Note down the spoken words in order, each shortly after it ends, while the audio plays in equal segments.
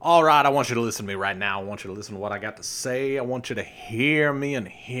All right, I want you to listen to me right now. I want you to listen to what I got to say. I want you to hear me and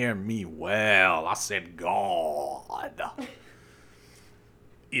hear me well. I said God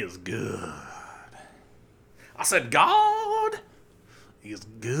is good. I said God is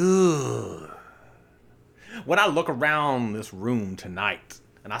good. When I look around this room tonight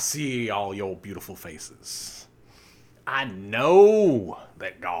and I see all your beautiful faces, I know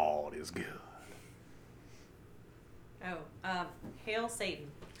that God is good. Hail Satan.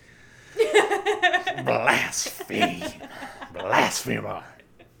 Blaspheme. Blasphemer.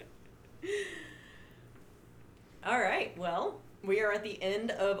 All right, well, we are at the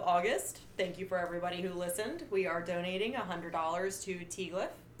end of August. Thank you for everybody who listened. We are donating $100 to T-Glyph.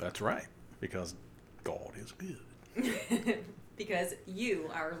 That's right, because God is good. Because you,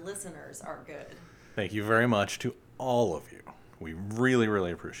 our listeners, are good. Thank you very much to all of you. We really,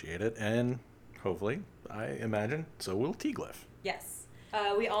 really appreciate it, and hopefully, I imagine, so will T-Glyph. Yes.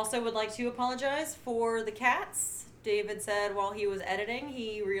 We also would like to apologize for the cats. David said while he was editing,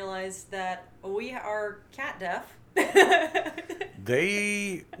 he realized that we are cat deaf.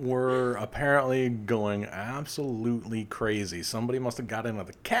 They were apparently going absolutely crazy. Somebody must have got into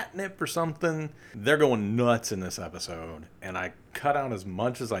the catnip or something. They're going nuts in this episode, and I cut out as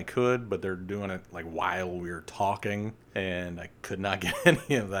much as I could, but they're doing it like while we were talking, and I could not get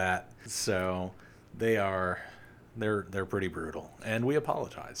any of that. So they're pretty brutal, and we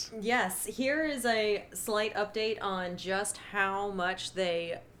apologize. Yes, here is a slight update on just how much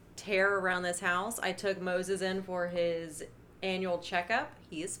they tear around this house. I took Moses in for his annual checkup.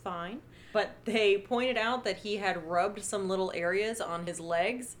 He is fine. But they pointed out that he had rubbed some little areas on his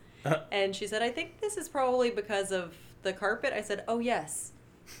legs. And she said, I think this is probably because of the carpet. I said, oh, yes.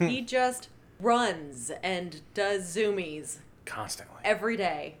 He just runs and does zoomies Constantly. every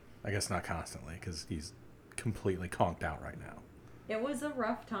day. I guess not constantly, because he's completely conked out right now. It was a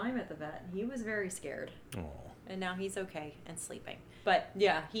rough time at the vet. He was very scared. Oh. And now he's okay and sleeping. But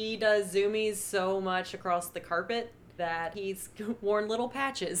yeah, he does zoomies so much across the carpet that he's worn little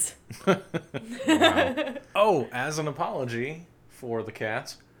patches. Wow. Oh, as an apology for the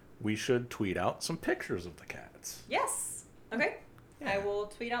cats, we should tweet out some pictures of the cats. Yes. Okay. Yeah. I will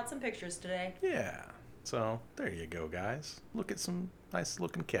tweet out some pictures today. Yeah. So there you go, guys. Look at some nice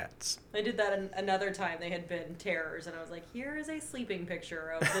looking cats. I did that another time. They had been terrors, and I was like, here is a sleeping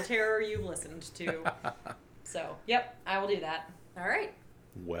picture of the terror you've listened to. So, yep, I will do that. All right.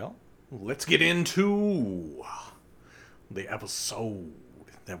 Well, let's get into the episode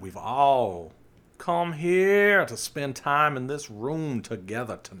that we've all come here to spend time in this room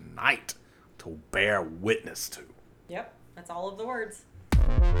together tonight to bear witness to. Yep, that's all of the words.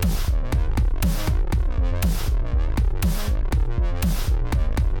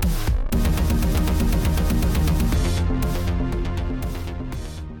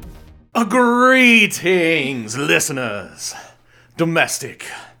 Greetings, listeners, domestic,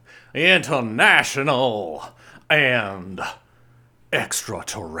 international, and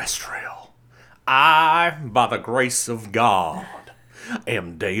extraterrestrial. I, by the grace of God,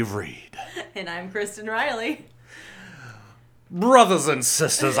 am Dave Reed. And I'm Kristen Riley. Brothers and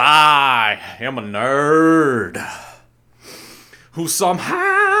sisters, I am a nerd who somehow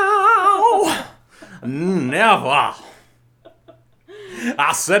never,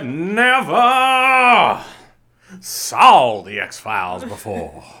 I said never, saw the X-Files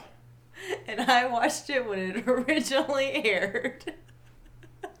before. And I watched it when it originally aired.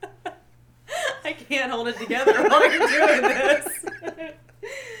 I can't hold it together while you're doing this.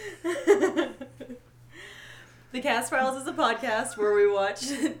 The Cast Files is a podcast where we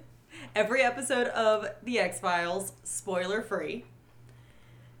watch every episode of The X-Files, spoiler-free.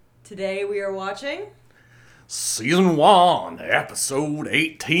 Today we are watching Season 1, Episode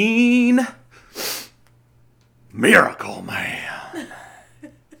 18, Miracle Man.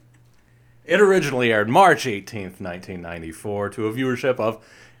 It originally aired March 18th, 1994, to a viewership of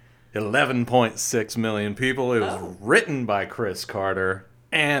 11.6 million people. It was written by Chris Carter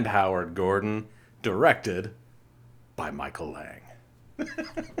and Howard Gordon, directed by Michael Lang.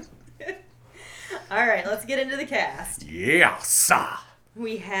 All right, let's get into the cast. Yes!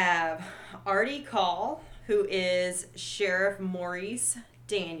 We have Artie Call, who is Sheriff Maurice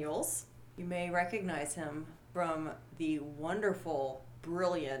Daniels. You may recognize him from the wonderful,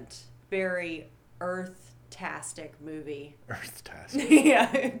 brilliant, very Earth-tastic movie. Earth-tastic. Yeah,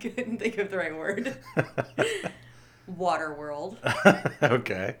 I couldn't think of the right word. Waterworld.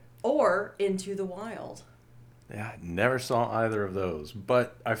 Okay. Or Into the Wild. Yeah, I never saw either of those,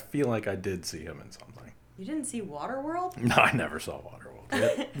 but I feel like I did see him in something. You didn't see Waterworld? No, I never saw Waterworld.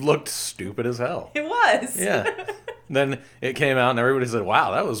 It looked stupid as hell. It was. Yeah. Then it came out and everybody said,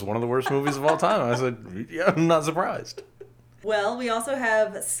 wow, that was one of the worst movies of all time. I said, yeah, I'm not surprised. Well, we also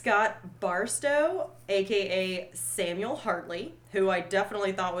have Scott Barstow, aka Samuel Hartley, who I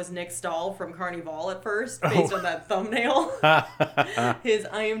definitely thought was Nick Stahl from Carnival at first, based on that thumbnail. His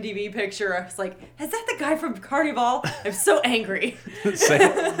IMDb picture, I was like, is that the guy from Carnival? I'm so angry.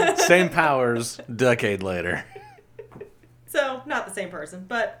 Same powers, decade later. So, not the same person,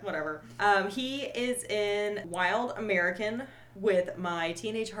 but whatever. He is in Wild American with my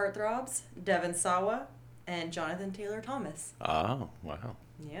teenage heartthrobs, Devon Sawa and Jonathan Taylor Thomas. Oh, wow.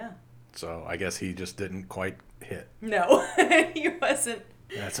 Yeah. So I guess he just didn't quite hit. No, he wasn't.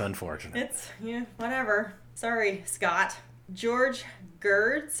 That's unfortunate. Yeah, whatever. Sorry, Scott. George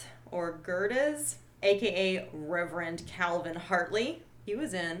Gerds, or Gerdes, aka Reverend Calvin Hartley. He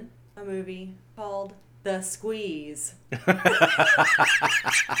was in a movie called The Squeeze.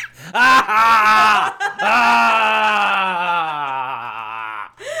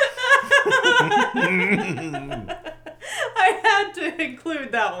 I had to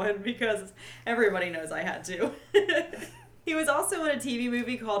include that one because everybody knows I had to. He was also in a TV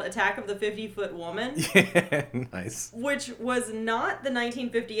movie called Attack of the 50-Foot Woman. Yeah, nice. Which was not the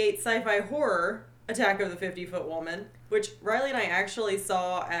 1958 sci-fi horror Attack of the 50-Foot Woman, which Riley and I actually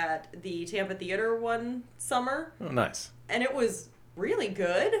saw at the Tampa Theater one summer. Oh, nice. And it was really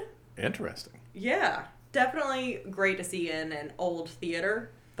good. Interesting. Yeah. Definitely great to see in an old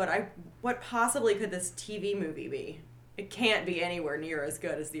theater. But what possibly could this TV movie be? It can't be anywhere near as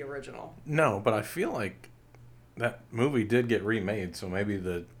good as the original. No, but I feel like that movie did get remade, so maybe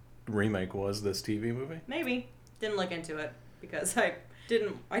the remake was this TV movie? Maybe. Didn't look into it because I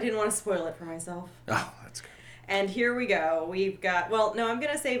didn't want to spoil it for myself. Oh, that's good. And here we go. We've got, well, no, I'm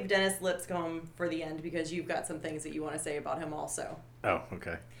going to save Dennis Lipscomb for the end because you've got some things that you want to say about him also. Oh,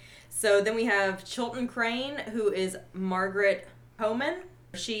 okay. So then we have Chilton Crane, who is Margaret Homan.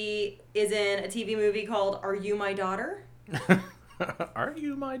 She is in a TV movie called Are You My Daughter? Are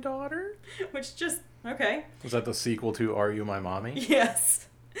You My Daughter? Which just, okay. Was that the sequel to Are You My Mommy? Yes.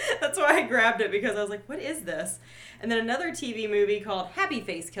 That's why I grabbed it because I was like, what is this? And then another TV movie called Happy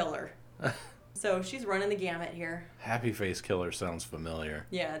Face Killer. So she's running the gamut here. Happy Face Killer sounds familiar.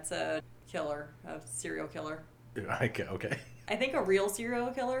 Yeah, it's a killer, a serial killer. Okay. I think a real serial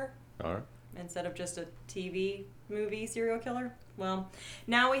killer All right. instead of just a TV movie serial killer. Well,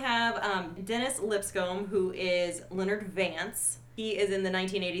 now we have Dennis Lipscomb, who is Leonard Vance. He is in the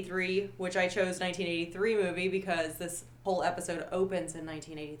 1983, which I chose 1983 movie because this whole episode opens in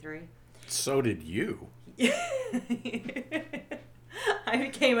 1983. So did you. I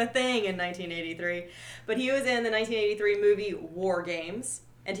became a thing in 1983. But he was in the 1983 movie War Games.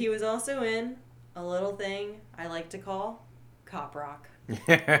 And he was also in a little thing I like to call Cop Rock.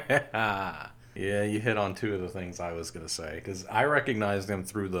 Yeah, you hit on two of the things I was going to say, because I recognized him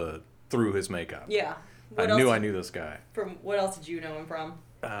through his makeup. Yeah. I knew this guy. From what else did you know him from?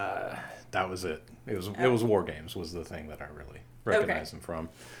 That was it. It was War Games was the thing that I really recognized him from.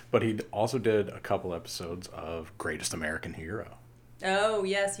 But he also did a couple episodes of Greatest American Hero. Oh,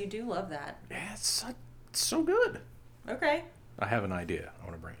 yes, you do love that. Yeah, it's so good. Okay. I have an idea. I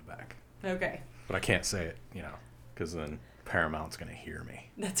want to bring it back. Okay. But I can't say it, because then Paramount's going to hear me.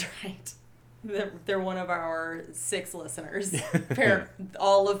 That's right. They're one of our 6 listeners.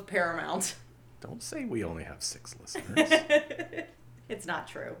 All of Paramount. Don't say we only have 6 listeners. It's not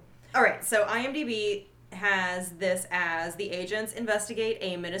true. All right, so IMDb has this as the agents investigate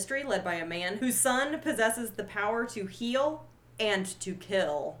a ministry led by a man whose son possesses the power to heal and to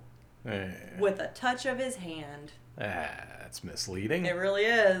kill with a touch of his hand. That's misleading. It really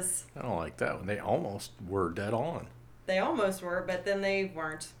is. I don't like that one. They almost were dead on. They almost were, but then they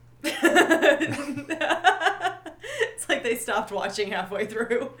weren't. It's like they stopped watching halfway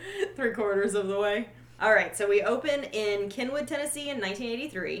through, 3/4 of the way. All right, so we open in Kenwood, Tennessee in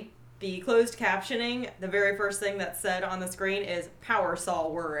 1983. The closed captioning, the very first thing that's said on the screen is power saw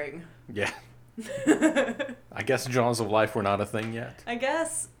whirring. Yeah. I guess Jaws of Life were not a thing yet. I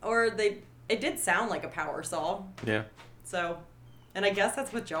guess, or it did sound like a power saw. Yeah. So, and I guess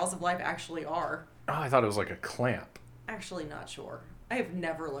that's what Jaws of Life actually are. Oh, I thought it was like a clamp. Actually not sure. I have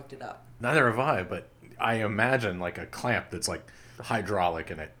never looked it up. Neither have I, but I imagine like a clamp that's like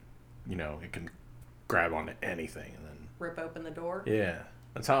hydraulic and it can grab onto anything and then Rip open the door? Yeah.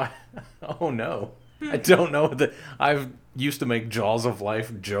 That's how oh no. I don't know that I've used to make Jaws of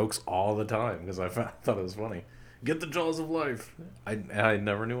Life jokes all the time because I thought it was funny. Get the Jaws of Life. I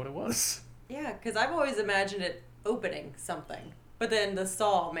never knew what it was. Yeah, because I've always imagined it opening something. But then the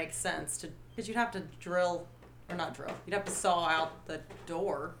saw makes sense because you'd have to drill Or not drill. You'd have to saw out the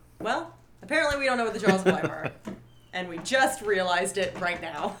door. Well, apparently we don't know what the jaws of life are. And we just realized it right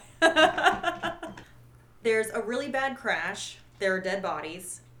now. There's a really bad crash. There are dead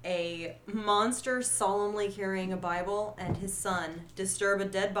bodies. A monster solemnly carrying a Bible and his son disturb a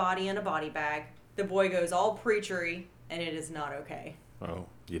dead body in a body bag. The boy goes all preachery, and it is not okay. Oh,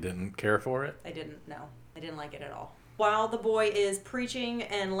 you didn't care for it? I didn't like it at all. While the boy is preaching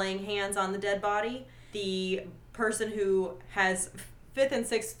and laying hands on the dead body, the person who has 5th and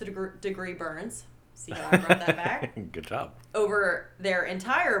 6th degree burns, see how I brought that back? Good job. Over their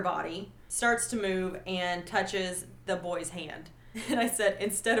entire body, starts to move and touches the boy's hand. And I said,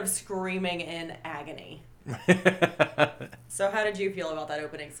 instead of screaming in agony. So how did you feel about that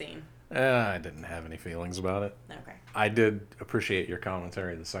opening scene? I didn't have any feelings about it. Okay. I did appreciate your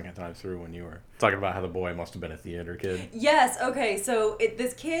commentary the second time through when you were talking about how the boy must have been a theater kid. Yes, okay, so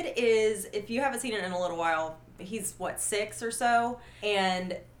this kid is, if you haven't seen it in a little while, he's, 6 or so?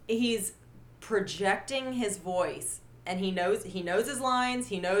 And he's projecting his voice. And he knows his lines,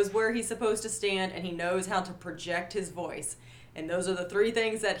 he knows where he's supposed to stand, and he knows how to project his voice. And those are the 3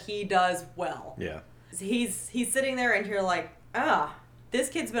 things that he does well. Yeah. He's sitting there and you're like, this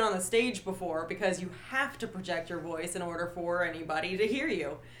kid's been on the stage before, because you have to project your voice in order for anybody to hear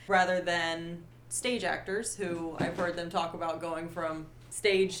you. Rather than stage actors, who I've heard them talk about going from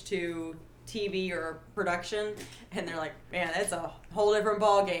stage to TV or production, and they're like, man, it's a whole different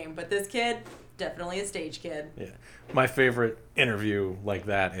ball game. But this kid, definitely a stage kid. Yeah. My favorite interview like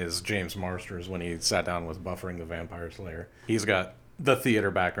that is James Marsters when he sat down with Buffering the Vampire Slayer. He's got the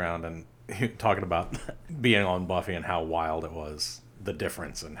theater background and talking about being on Buffy and how wild it was, the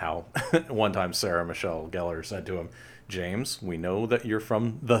difference, and how one time Sarah Michelle Gellar said to him, James, we know that you're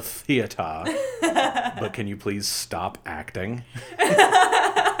from the theater, but can you please stop acting?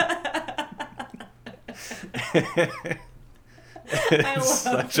 It's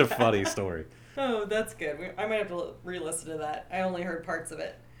such a funny story. Oh, that's good. I might have to re-listen to that. I only heard parts of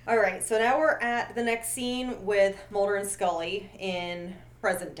it. All right, so now we're at the next scene with Mulder and Scully in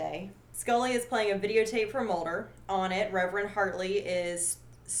present day. Scully is playing a videotape for Mulder. On it, Reverend Hartley is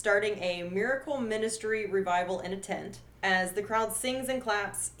starting a miracle ministry revival in a tent. As the crowd sings and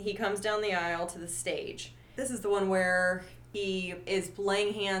claps, he comes down the aisle to the stage. This is the one where he is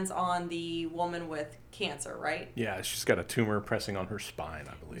laying hands on the woman with cancer, right? Yeah, she's got a tumor pressing on her spine,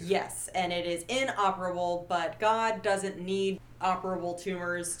 I believe. Yes, and it is inoperable, but God doesn't need operable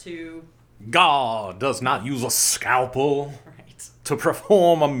tumors to... God does not use a scalpel Right. to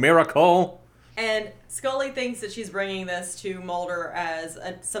perform a miracle. And Scully thinks that she's bringing this to Mulder as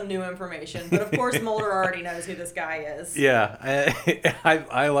some new information, but of course Mulder already knows who this guy is. Yeah,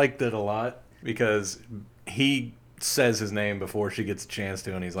 I liked it a lot because he says his name before she gets a chance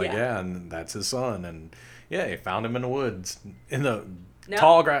to, and he's like, yeah, and that's his son, and yeah, he found him in the woods, in the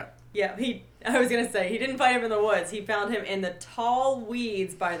tall grass. Yeah, I was going to say, he didn't find him in the woods. He found him in the tall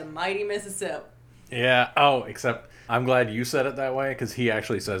weeds by the mighty Mississippi. Yeah, except I'm glad you said it that way, because he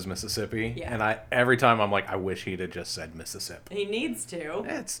actually says Mississippi, yeah. And every time I'm like, I wish he'd have just said Mississippi. He needs to.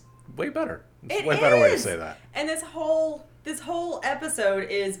 Yeah, it's way better. It's a way better way to say that. And this whole episode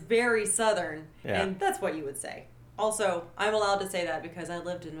is very Southern, yeah. And that's what you would say. Also, I'm allowed to say that because I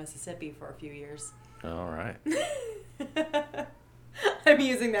lived in Mississippi for a few years. All right. I'm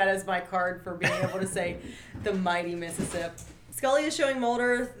using that as my card for being able to say the mighty Mississippi. Scully is showing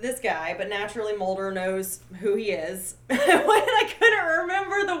Mulder this guy, but naturally Mulder knows who he is. When I couldn't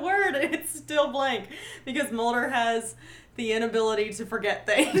remember the word, it's still blank, because Mulder has the inability to forget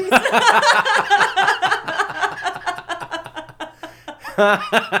things.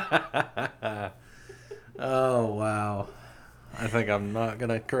 Oh, wow. I think I'm not going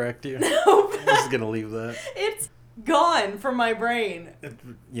to correct you. No. I'm just going to leave that. It's gone from my brain.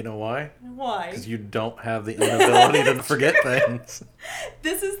 You know why? Why? Because you don't have the inability to forget things.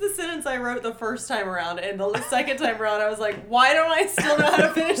 This is the sentence I wrote the first time around, and the second time around I was like, why don't I still know how to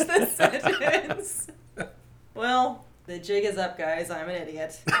finish this sentence? Well, the jig is up, guys. I'm an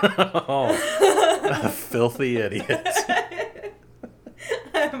idiot. Oh, a filthy idiot.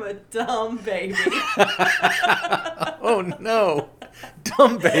 I'm a dumb baby. Oh, no.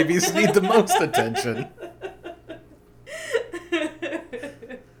 Dumb babies need the most attention.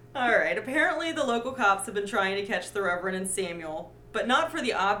 Alright, apparently the local cops have been trying to catch the Reverend and Samuel, but not for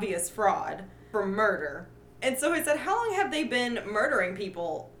the obvious fraud, for murder. And so I said, how long have they been murdering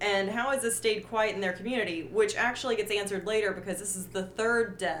people, and how has this stayed quiet in their community? Which actually gets answered later, because this is the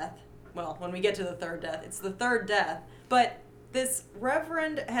 3rd death. Well, when we get to the 3rd death, it's the 3rd death. But this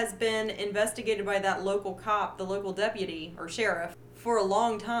Reverend has been investigated by that local cop, the local deputy, or sheriff, for a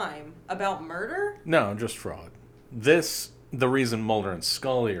long time about murder? No, just fraud. the reason Mulder and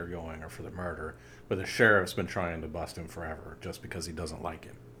Scully are going are for the murder, but the sheriff's been trying to bust him forever just because he doesn't like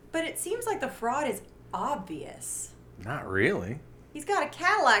him. But it seems like the fraud is obvious. Not really. He's got a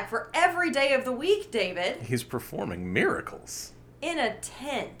Cadillac for every day of the week, David. He's performing miracles. In a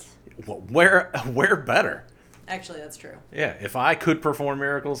tent. Well, where better? Actually, that's true. Yeah, if I could perform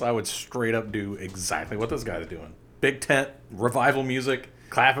miracles, I would straight up do exactly what this guy's doing. Big tent, revival music,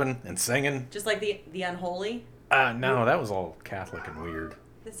 clapping and singing. Just like the unholy? No, that was all Catholic and weird.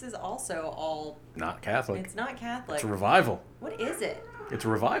 This is also all... Not Catholic. It's not Catholic. It's revival. What is it? It's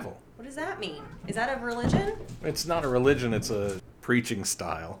revival. What does that mean? Is that a religion? It's not a religion, it's a preaching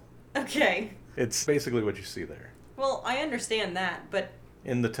style. Okay. It's basically what you see there. Well, I understand that, but...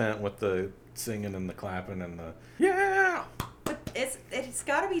 In the tent with the singing and the clapping and the... Yeah! But it's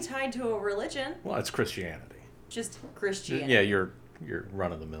got to be tied to a religion. Well, it's Christianity. Just Christianity. Yeah, your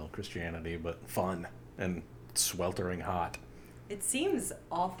run-of-the-mill Christianity, but fun and sweltering hot. It seems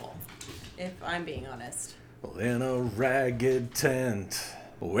awful, if I'm being honest. Well, in a ragged tent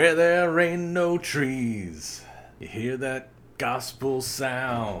where there ain't no trees, you hear that gospel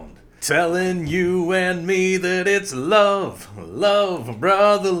sound telling you and me that it's love,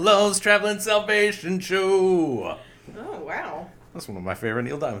 brother love's traveling salvation show. Oh, wow. That's one of my favorite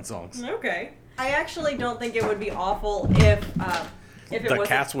Neil Diamond songs. Okay. I actually don't think it would be awful if it The wasn't...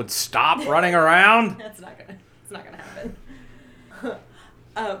 cats would stop running around. It's not gonna happen.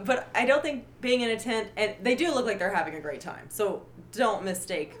 But I don't think being in a tent, and they do look like they're having a great time, so don't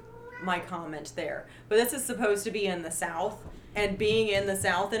mistake my comment there. But this is supposed to be in the South, and being in the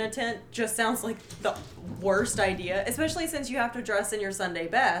South in a tent just sounds like the worst idea, especially since you have to dress in your Sunday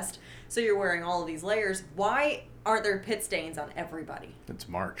best, so you're wearing all of these layers. Why aren't there pit stains on everybody? It's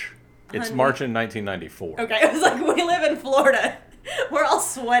March. It's Honey. March in 1994. Okay, I was like, we live in Florida. We're all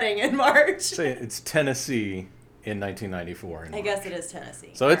sweating in March. Say it's Tennessee in 1994. I guess it is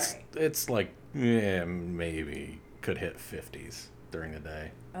Tennessee. So All it's right. it's like maybe could hit 50s during the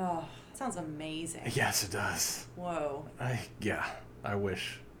day. Oh, sounds amazing. Yes, it does. Whoa. I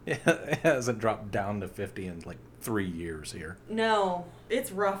wish it hasn't dropped down to 50 in like 3 years here. No,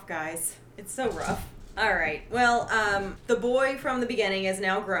 it's rough, guys. It's so rough. All right. Well, the boy from the beginning is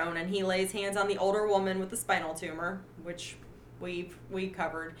now grown, and he lays hands on the older woman with the spinal tumor, which we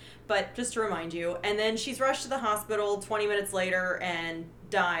covered. But just to remind you, and then she's rushed to the hospital 20 minutes later and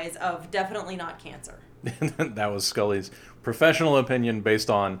dies of definitely not cancer. That was Scully's professional opinion based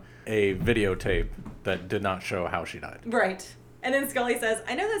on a videotape that did not show how she died. Right. And then Scully says,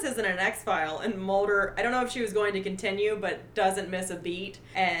 I know this isn't an X-File, and Mulder, I don't know if she was going to continue, but doesn't miss a beat.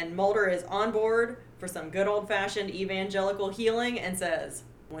 And Mulder is on board for some good old-fashioned evangelical healing and says,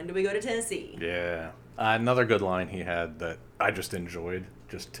 when do we go to Tennessee? Yeah. Another good line he had that I just enjoyed,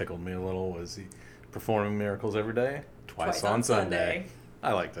 just tickled me a little, was he performing miracles every day, twice on Sunday.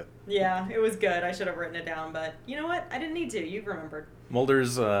 I liked it. Yeah, it was good. I should have written it down, but you know what? I didn't need to. You've remembered.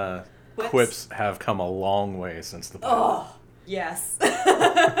 Mulder's quips have come a long way since the pilot. Oh, yes.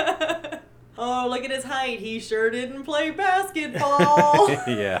 Oh, look at his height. He sure didn't play basketball.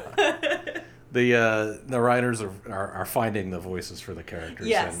 Yeah. The writers are finding the voices for the characters,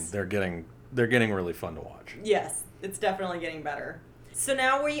 Yes. and they're getting really fun to watch. Yes, it's definitely getting better. So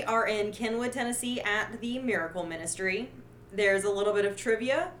now we are in Kenwood, Tennessee at the Miracle Ministry. There's a little bit of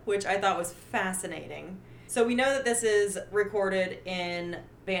trivia, which I thought was fascinating. So we know that this is recorded in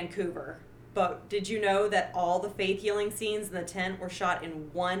Vancouver, but did you know that all the faith healing scenes in the tent were shot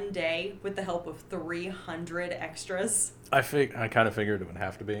in one day with the help of 300 extras? I kind of figured it would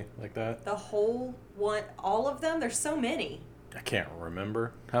have to be like that. The whole one, all of them? There's so many. I can't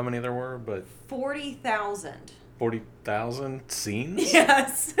remember how many there were, but 40,000. 40,000 scenes?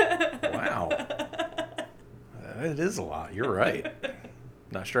 Yes. Wow. It is a lot. You're right.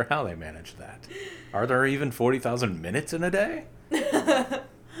 Not sure how they managed that. Are there even 40,000 minutes in a day?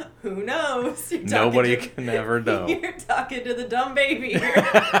 Who knows? Nobody can ever know. You're talking to the dumb baby here.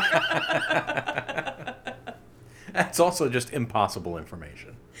 That's also just impossible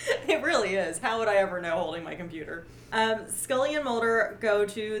information. It really is. How would I ever know holding my computer? Scully and Mulder go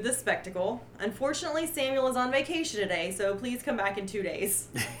to the spectacle. Unfortunately, Samuel is on vacation today, so please come back in 2 days.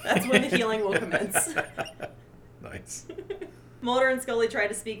 That's when the healing will commence. Nice. Mulder and Scully try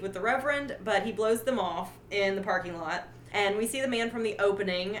to speak with the Reverend, but he blows them off in the parking lot. And we see the man from the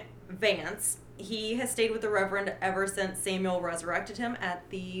opening, Vance. He has stayed with the Reverend ever since Samuel resurrected him at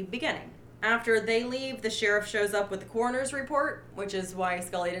the beginning. After they leave, the sheriff shows up with the coroner's report, which is why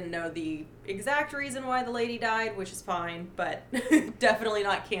Scully didn't know the exact reason why the lady died, which is fine, but definitely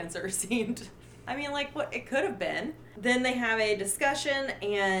not cancer seemed I mean, like, what it could have been. Then they have a discussion,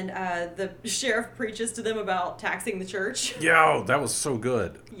 and the sheriff preaches to them about taxing the church. Yo, that was so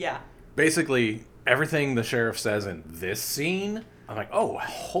good. Yeah. Basically, everything the sheriff says in this scene, I'm like, oh,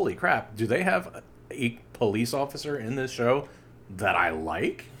 holy crap. Do they have a police officer in this show that I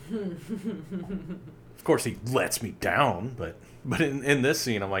like? Of course, he lets me down, but in this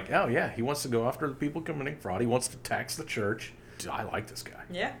scene, I'm like, oh, yeah, he wants to go after the people committing fraud. He wants to tax the church. I like this guy.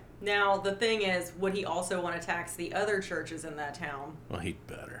 Yeah. Now, the thing is, would he also want to tax the other churches in that town? Well, he'd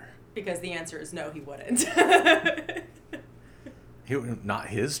better. Because the answer is no, he wouldn't. Not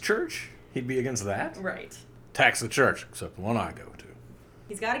his church? He'd be against that? Right. Tax the church, except the one I go to.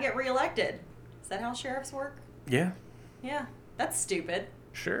 He's got to get reelected. Is that how sheriffs work? Yeah. Yeah. That's stupid.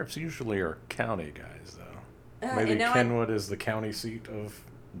 Sheriffs usually are county guys, though. Maybe and now Kenwood is the county seat of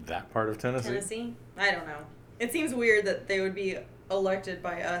that part of Tennessee? Tennessee? I don't know. It seems weird that they would be elected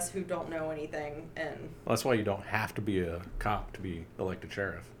by us who don't know anything, and Well, that's why you don't have to be a cop to be elected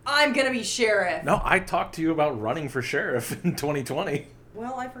sheriff. I'm gonna be sheriff. No, I talked to you about running for sheriff in 2020.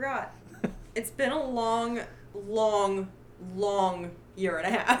 Well, I forgot. It's been a long year and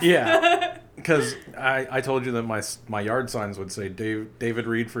a half. Yeah. Because I told you that my yard signs would say David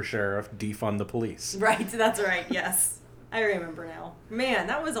Reed for sheriff, defund the police. Right, that's right, yes. I remember now. Man,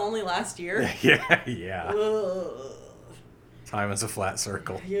 that was only last year. Yeah. Ugh. Time is a flat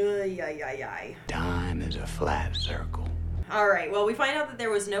circle. Yay. Time is a flat circle. All right, well, we find out that there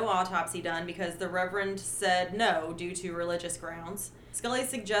was no autopsy done because the Reverend said no due to religious grounds. Scully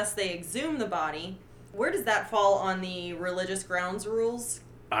suggests they exhume the body. Where does that fall on the religious grounds rules?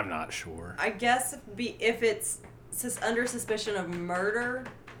 I'm not sure. I guess if it's under suspicion of murder,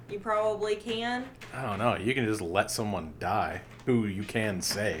 you probably can. I don't know. You can just let someone die who you can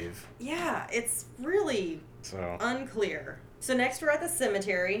save. Yeah, it's really So unclear. So next we're at the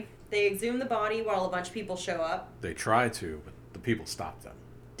cemetery. They exhume the body while a bunch of people show up. they try to, but the people stop them.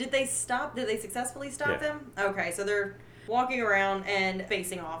 Did they stop? Did they successfully stop Yeah. them? Okay, so they're walking around and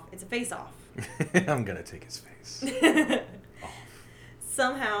facing off. It's a face-off. I'm gonna take his face.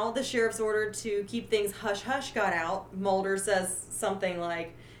 Somehow, the sheriff's ordered to keep things hush-hush got out. Mulder says something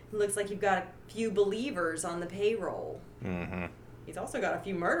like, looks like you've got a few believers on the payroll. Mm-hmm. He's also got a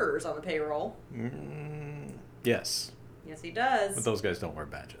few murderers on the payroll. Yes, Yes, he does. but those guys don't wear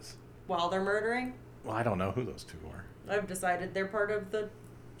badges. While they're murdering, Well, I don't know who those two are. I've decided they're part of the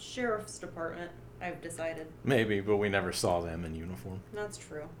sheriff's department. I've decided. Maybe, but we never saw them in uniform. That's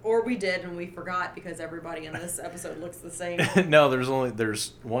true. Or we did and we forgot because everybody in this episode looks the same. No,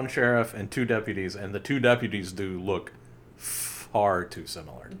 there's one sheriff and two deputies, and the two deputies do look far too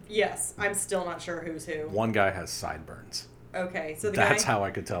similar. Yes, I'm still not sure who's who. One guy has sideburns. Okay, so That's how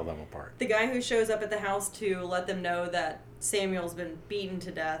I could tell them apart. the guy who shows up at the house to let them know that Samuel's been beaten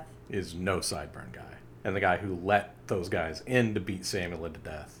to death. Is no sideburn guy. And the guy who let those guys in to beat Samuel to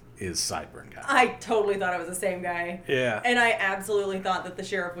death is sideburn guy. I totally thought it was the same guy. Yeah. And I absolutely thought that the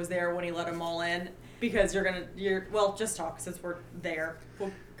sheriff was there when he let them all in because well, just talk since we're there.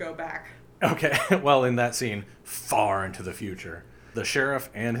 We'll go back. Okay, well, in that scene, far into the future, the sheriff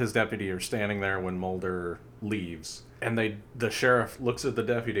and his deputy are standing there when Mulder leaves. And the sheriff looks at the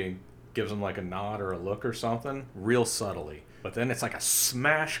deputy, gives him like a nod or a look or something, real subtly. But then it's like a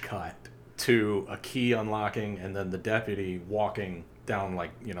smash cut to a key unlocking and then the deputy walking down like,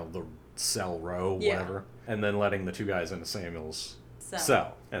 the cell row, Yeah. whatever. And then letting the two guys into Samuel's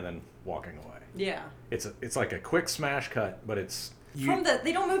cell and then walking away. Yeah. It's like a quick smash cut, but it's... They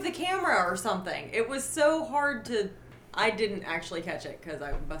don't move the camera or something. It was so hard to... I didn't actually catch it because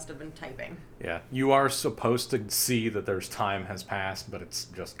I must have been typing. Yeah, you are supposed to see that there's time has passed, but it's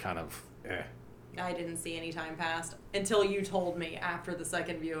just kind of I didn't see any time passed until you told me after the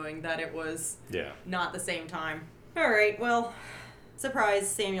second viewing that it was not the same time. All right, well, surprise,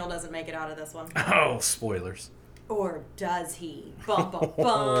 Samuel doesn't make it out of this one. Oh, spoilers. Or does he? Bum, bum,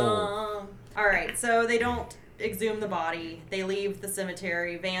 bum. All right, so they don't exhume the body. They leave the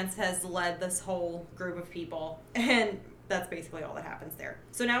cemetery. Vance has led this whole group of people, and that's basically all that happens there.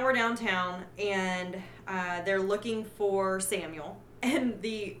 So now we're downtown, and they're looking for Samuel, and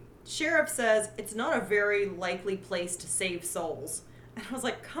the sheriff says it's not a very likely place to save souls. And I was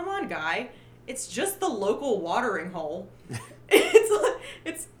like, come on, guy. It's just the local watering hole.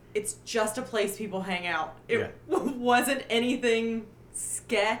 It's just a place people hang out. It wasn't anything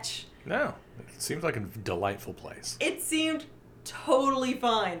sketch. No, it seems like a delightful place. It seemed totally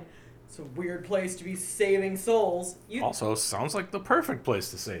fine. It's a weird place to be saving souls. Also, sounds like the perfect place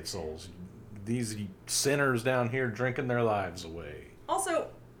to save souls. These sinners down here drinking their lives away. Also,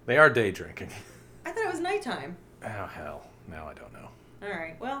 They are day drinking. I thought it was nighttime. Oh, hell. Now I don't know. All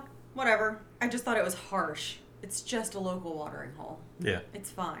right, well, whatever. I just thought it was harsh. It's just a local watering hole. Yeah. It's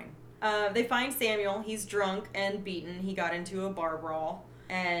fine. They find Samuel. He's drunk and beaten. He got into a bar brawl.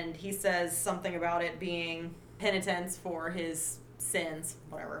 And he says something about it being penitence for his sins.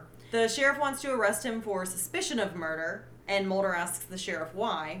 Whatever. The sheriff wants to arrest him for suspicion of murder. And Mulder asks the sheriff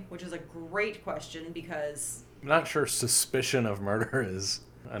why, which is a great question because... I'm not sure suspicion of murder is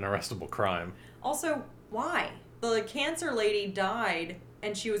an arrestable crime. Also, why? The cancer lady died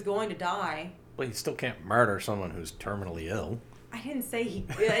and she was going to die. Well, you still can't murder someone who's terminally ill. I didn't say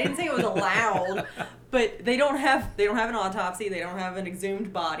it was allowed, but they don't have an autopsy, they don't have an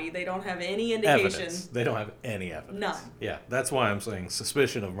exhumed body, they don't have any indication. Evidence. They don't have any evidence. None. Yeah, that's why I'm saying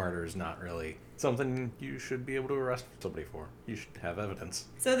suspicion of murder is not really something you should be able to arrest somebody for. You should have evidence.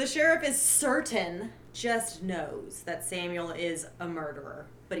 So the sheriff is certain, just knows that Samuel is a murderer,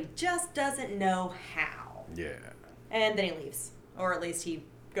 but he just doesn't know how. Yeah. And then he leaves, or at least he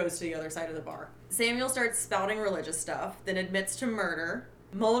goes to the other side of the bar. Samuel starts spouting religious stuff, then admits to murder.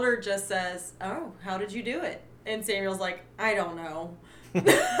 Mulder just says, "Oh, how did you do it?" And Samuel's like, "I don't know."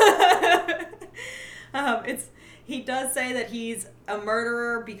 He does say that he's a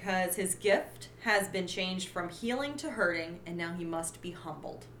murderer because his gift has been changed from healing to hurting, and now he must be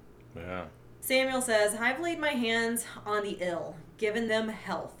humbled. Yeah. Samuel says, "I've laid my hands on the ill, given them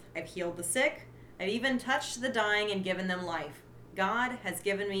health. I've healed the sick. I've even touched the dying and given them life. God has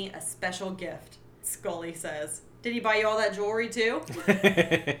given me a special gift." Scully says, "Did he buy you all that jewelry too?"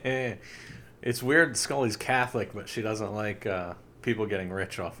 It's weird Scully's Catholic, but she doesn't like people getting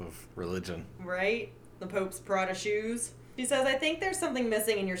rich off of religion. Right? The Pope's Prada shoes. She says, "I think there's something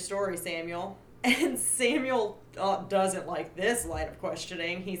missing in your story, Samuel." And Samuel doesn't like this line of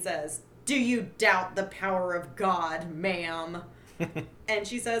questioning. He says, "Do you doubt the power of God, ma'am?" And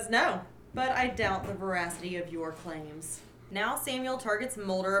she says, "No, but I doubt the veracity of your claims." Now Samuel targets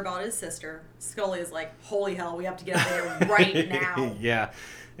Mulder about his sister. Scully is like, "Holy hell, we have to get out of here right now." Yeah.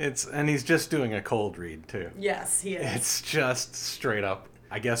 And he's just doing a cold read, too. Yes, he is. It's just straight up.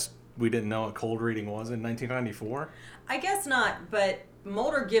 I guess we didn't know what cold reading was in 1994. I guess not, but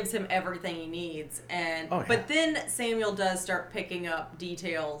Mulder gives him everything he needs. But then Samuel does start picking up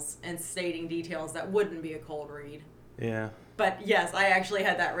details and stating details that wouldn't be a cold read. Yeah. But yes, I actually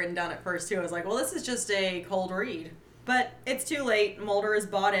had that written down at first, too. I was like, well, this is just a cold read. But it's too late. Mulder is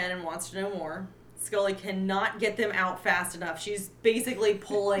bought in and wants to know more. Scully cannot get them out fast enough. She's basically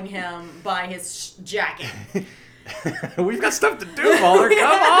pulling him by his jacket. We've got stuff to do, Mulder.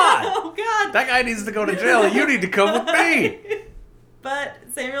 Come on. Oh, God. That guy needs to go to jail. You need to come with me. But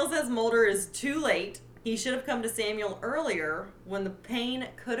Samuel says Mulder is too late. He should have come to Samuel earlier when the pain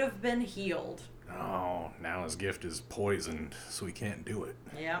could have been healed. Oh, now his gift is poisoned, so he can't do it.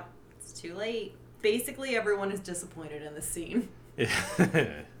 Yep, it's too late. Basically, everyone is disappointed in this scene.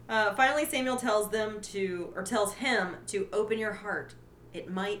 Finally, Samuel tells him to open your heart. It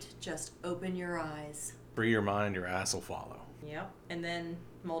might just open your eyes. Free your mind, your ass will follow. Yep, and then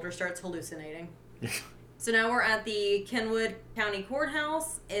Mulder starts hallucinating. So now we're at the Kenwood County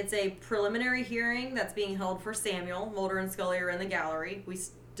Courthouse. It's a preliminary hearing that's being held for Samuel. Mulder and Scully are in the gallery. We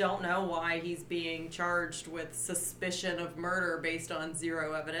don't know why he's being charged with suspicion of murder based on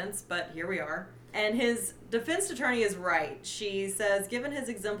zero evidence, but here we are. And his defense attorney is right. She says, given his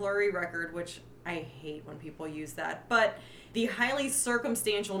exemplary record, which I hate when people use that, but the highly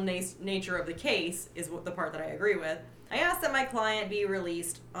circumstantial nature of the case is the part that I agree with. I ask that my client be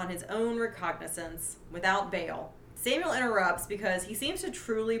released on his own recognizance without bail. Samuel interrupts because he seems to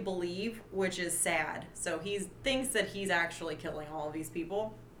truly believe, which is sad. So he thinks that he's actually killing all of these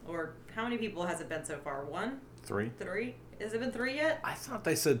people. Or how many people has it been so far? 1? 3? 3? Has it been 3 yet? I thought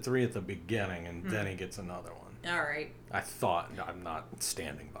they said 3 at the beginning, and then he gets another one. All right. I'm not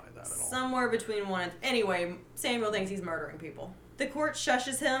standing by that at all. Somewhere between 1 and... Anyway, Samuel thinks he's murdering people. The court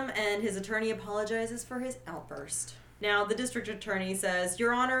shushes him, and his attorney apologizes for his outburst. Now, the district attorney says,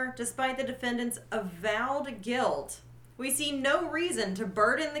 Your Honor, despite the defendant's avowed guilt, we see no reason to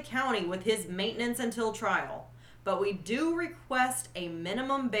burden the county with his maintenance until trial. But we do request a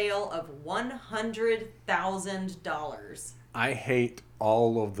minimum bail of $100,000. I hate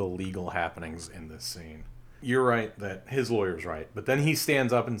all of the legal happenings in this scene. You're right that his lawyer's right. But then he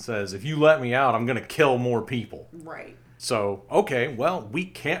stands up and says, if you let me out, I'm going to kill more people. Right. So, okay, well, we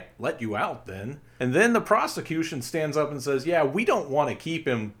can't let you out then. And then the prosecution stands up and says, yeah, we don't want to keep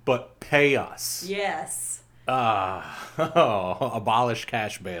him, but pay us. Yes. Abolish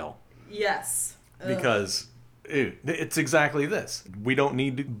cash bail. Yes. Because it's exactly this. We don't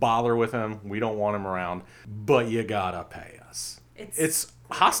need to bother with him. We don't want him around, but you gotta pay us. It's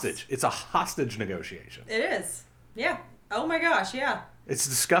hostage. It's a hostage negotiation. It is. Yeah. Oh my gosh, yeah. It's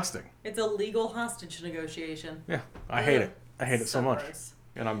disgusting. It's a legal hostage negotiation. Yeah, I hate it. I hate it so much. Gross.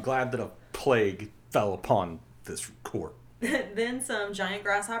 And I'm glad that a plague fell upon this court. Then some giant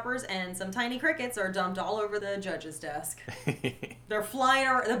grasshoppers and some tiny crickets are dumped all over the judge's desk. They're flying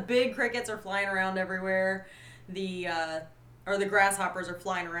around. The big crickets are flying around everywhere. The grasshoppers are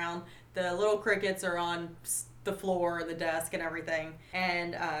flying around. The little crickets are on the floor, the desk, and everything.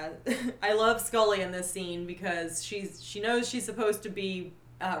 And I love Scully in this scene because she knows she's supposed to be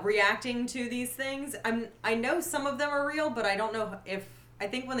reacting to these things. I know some of them are real, but I don't know if. I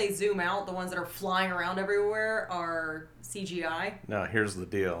think when they zoom out, the ones that are flying around everywhere are CGI. No, here's the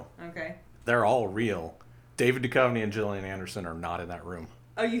deal. Okay. They're all real. David Duchovny and Gillian Anderson are not in that room.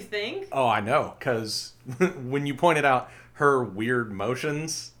 Oh, you think? Oh, I know, because when you pointed out her weird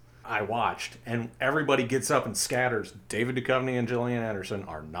motions, I watched, and everybody gets up and scatters. David Duchovny and Gillian Anderson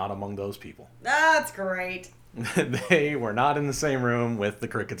are not among those people. That's great. They were not in the same room with the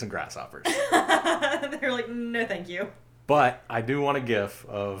crickets and grasshoppers. They're like, no, thank you. But I do want a gif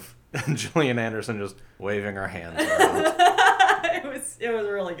of Gillian Anderson just waving her hands around. It was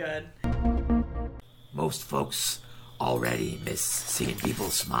really good. Most folks already miss seeing people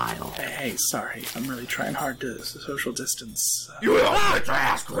smile. Hey, sorry. I'm really trying hard to social distance. You don't have to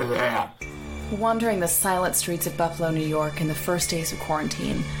ask for that. Wandering the silent streets of Buffalo, New York in the first days of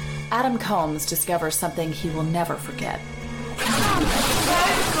quarantine, Adam Combs discovers something he will never forget.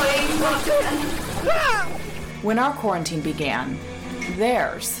 When our quarantine began,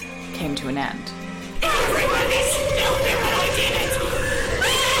 theirs came to an end.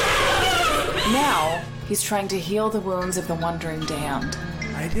 Now, he's trying to heal the wounds of the wandering damned.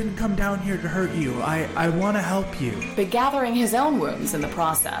 I didn't come down here to hurt you. I want to help you. But gathering his own wounds in the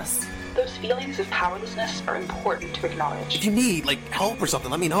process. Those feelings of powerlessness are important to acknowledge. If you need, help or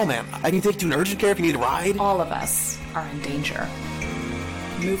something, let me know, man. I can take you to an urgent care if you need a ride. All of us are in danger.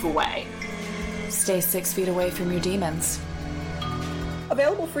 Move away. Stay 6 feet away from your demons.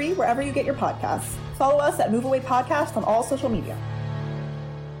 Available free wherever you get your podcasts. Follow us at Move Away Podcast on all social media.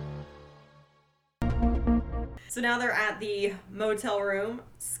 So now they're at the motel room.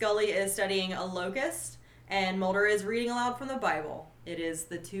 Scully is studying a locust, and Mulder is reading aloud from the Bible. It is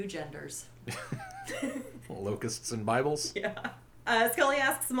the two genders. Locusts and Bibles? Yeah. Scully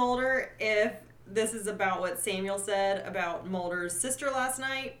asks Mulder if this is about what Samuel said about Mulder's sister last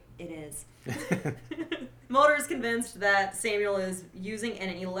night. It is. Mulder is convinced that Samuel is using an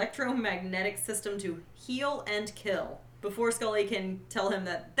electromagnetic system to heal and kill. Before Scully can tell him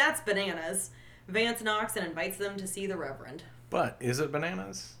that that's bananas, Vance knocks and invites them to see the Reverend. But is it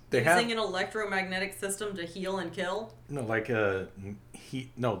bananas? Using an electromagnetic system to heal and kill? No, like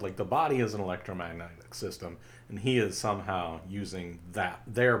the body is an electromagnetic system, and he is somehow using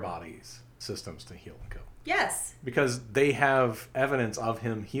their bodies systems to heal and kill. Yes. Because they have evidence of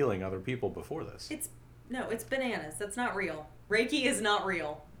him healing other people before this. It's bananas. That's not real. Reiki is not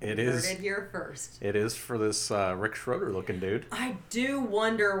real. It is. Heard it here first. It is for this Rick Schroeder looking dude. I do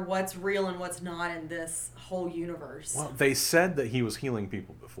wonder what's real and what's not in this whole universe. Well, they said that he was healing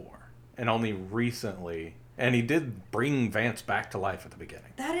people before, and only recently, and he did bring Vance back to life at the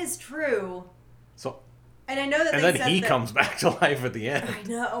beginning. That is true. So. And I know that and they then said he that, comes back to life at the end. I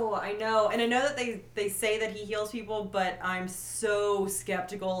know. And I know that they say that he heals people, but I'm so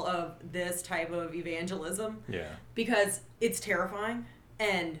skeptical of this type of evangelism. Yeah. Because it's terrifying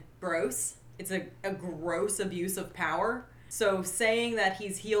and gross. It's a gross abuse of power. So saying that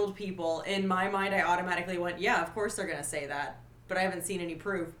he's healed people, in my mind, I automatically went, yeah, of course they're going to say that. But I haven't seen any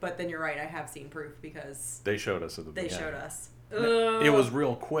proof. But then you're right, I have seen proof because... They showed us at the beginning. They showed us. It was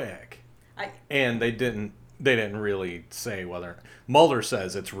real quick. And they didn't really say whether... Mulder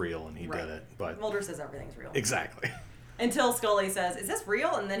says it's real and he did it, but... Mulder says everything's real. Exactly. Until Scully says, is this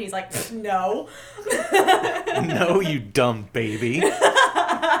real? And then he's like, no. No, you dumb baby.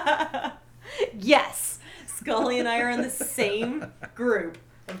 Yes. Scully and I are in the same group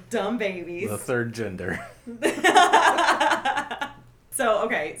of dumb babies. The third gender.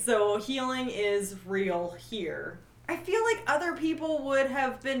 So healing is real here. I feel like other people would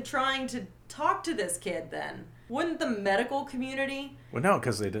have been trying to talk to this kid then. Wouldn't the medical community? Well, no,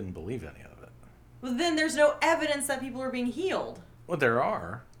 because they didn't believe any of it. Well, then there's no evidence that people are being healed. Well, there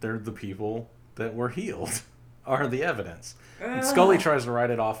are. They're the people that were healed are the evidence. And Scully tries to write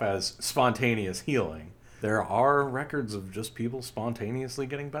it off as spontaneous healing. There are records of just people spontaneously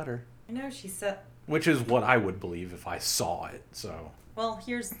getting better. I know, she said... Which is what I would believe if I saw it, so... Well,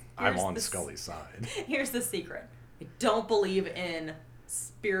 here's I'm on Scully's side. Here's the secret. I don't believe in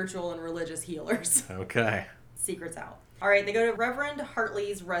spiritual and religious healers. Okay. Secret's out. All right, they go to Reverend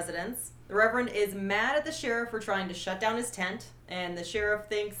Hartley's residence. The Reverend is mad at the sheriff for trying to shut down his tent and the sheriff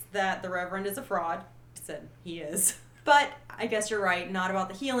thinks that the Reverend is a fraud. He said he is. But I guess you're right, not about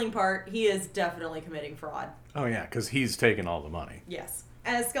the healing part. He is definitely committing fraud. Oh, yeah, because he's taking all the money. Yes.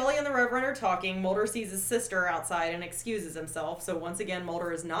 As Scully and the Reverend are talking, Mulder sees his sister outside and excuses himself. So once again,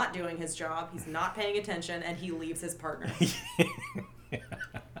 Mulder is not doing his job. He's not paying attention, and he leaves his partner.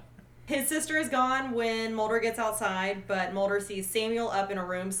 His sister is gone when Mulder gets outside, but Mulder sees Samuel up in a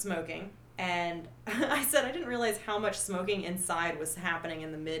room smoking. And I said I didn't realize how much smoking inside was happening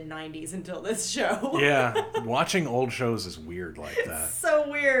in the mid-90s until this show. Yeah, watching old shows is weird like that. So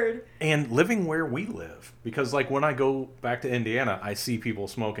weird. And living where we live. Because, like, when I go back to Indiana, I see people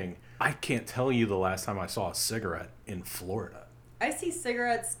smoking. I can't tell you the last time I saw a cigarette in Florida. I see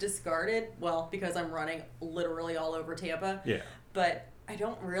cigarettes discarded, well, because I'm running literally all over Tampa. Yeah. But I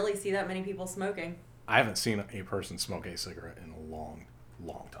don't really see that many people smoking. I haven't seen a person smoke a cigarette in a long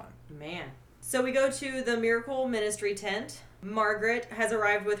time. Man. So we go to the Miracle Ministry tent. Margaret has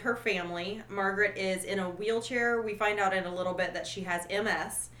arrived with her family. Margaret is in a wheelchair. We find out in a little bit that she has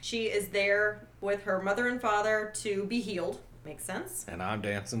MS. She is there with her mother and father to be healed. Makes sense. And I'm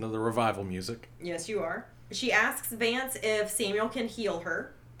dancing to the revival music. Yes, you are. She asks Vance if Samuel can heal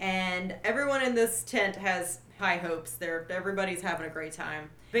her. And everyone in this tent has high hopes. Everybody's having a great time.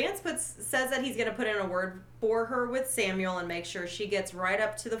 Vance says that he's going to put in a word for her with Samuel and make sure she gets right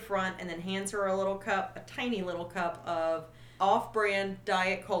up to the front, and then hands her a little cup, a tiny little cup of off-brand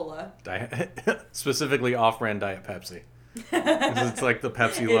Diet Cola. Specifically off-brand Diet Pepsi. It's like the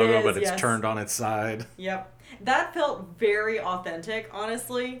Pepsi logo, but it's turned on its side. Yep. That felt very authentic,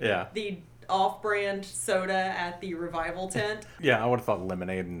 honestly. Yeah. The off-brand soda at the revival tent. Yeah, I would have thought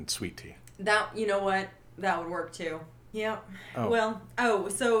lemonade and sweet tea. That, you know what? That would work too. Yep. Oh. Well,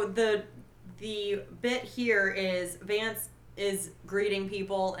 so the bit here is Vance is greeting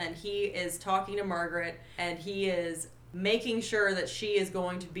people, and he is talking to Margaret, and he is making sure that she is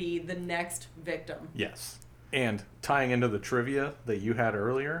going to be the next victim. Yes. And tying into the trivia that you had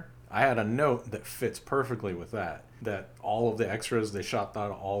earlier, I had a note that fits perfectly with that all of the extras, they shot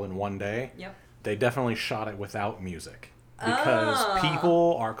that all in one day. Yep. They definitely shot it without music. Because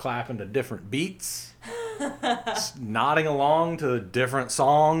people are clapping to different beats, nodding along to different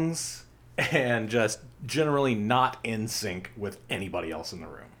songs, and just generally not in sync with anybody else in the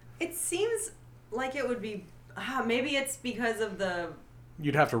room. It seems like it would be... maybe it's because of the...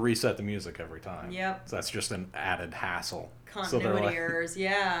 You'd have to reset the music every time. Yep. So that's just an added hassle. Continuity errors,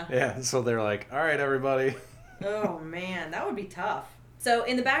 yeah. Yeah, so they're like, all right, everybody. Oh, man, that would be tough. So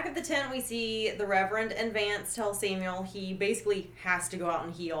in the back of the tent, we see the Reverend and Vance tell Samuel he basically has to go out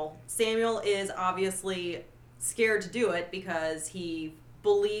and heal. Samuel is obviously scared to do it because he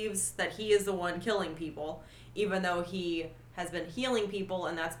believes that he is the one killing people, even though he has been healing people,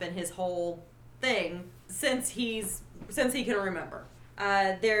 and that's been his whole thing since he can remember.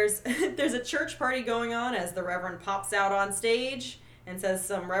 There's a church party going on as the Reverend pops out on stage and says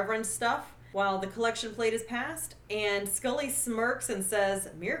some Reverend stuff while the collection plate is passed, and Scully smirks and says,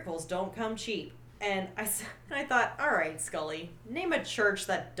 "Miracles don't come cheap." And I thought, all right, Scully, name a church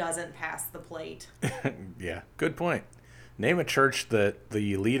that doesn't pass the plate. Yeah, good point. Name a church that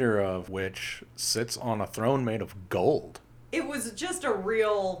the leader of which sits on a throne made of gold. It was just a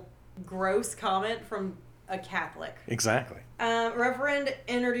real gross comment from a Catholic. Exactly. Reverend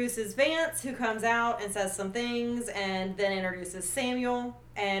introduces Vance, who comes out and says some things, and then introduces Samuel.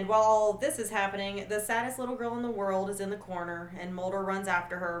 And while all this is happening, the saddest little girl in the world is in the corner, and Mulder runs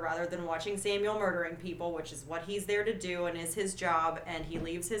after her rather than watching Samuel murdering people, which is what he's there to do and is his job. And he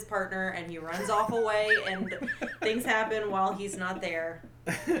leaves his partner, and he runs off away, and things happen while he's not there.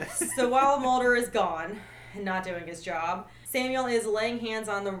 So while Mulder is gone and not doing his job, Samuel is laying hands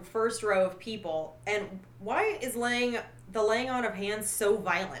on the first row of people. And why is the laying on of hands so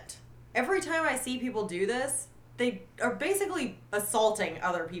violent? Every time I see people do this, they are basically assaulting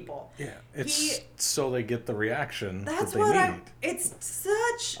other people. Yeah, it's so they get the reaction that's that they what need. It's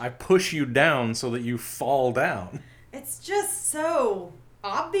such... I push you down so that you fall down. It's just so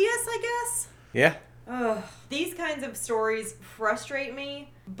obvious, I guess. Yeah. Ugh. These kinds of stories frustrate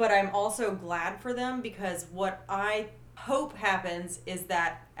me, but I'm also glad for them because what I hope happens is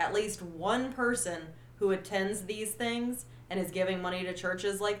that at least one person who attends these things and is giving money to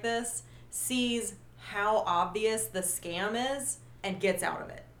churches like this sees how obvious the scam is and gets out of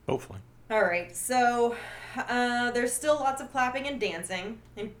it. Hopefully. All right, so there's still lots of clapping and dancing,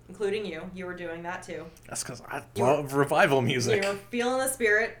 including you. You were doing that too. That's because I love revival music. You're feeling the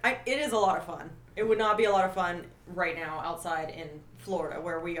spirit. It is a lot of fun. It would not be a lot of fun right now outside in Florida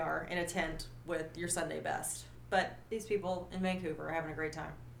where we are in a tent with your Sunday best. But these people in Vancouver are having a great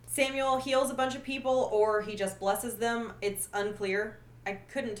time. Samuel heals a bunch of people or he just blesses them. It's unclear. I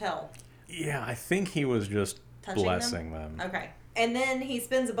couldn't tell. Yeah, I think he was just Touching blessing them. Okay. And then he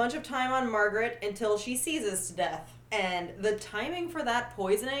spends a bunch of time on Margaret until she seizes to death. And the timing for that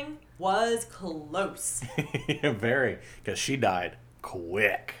poisoning was close. Very, because she died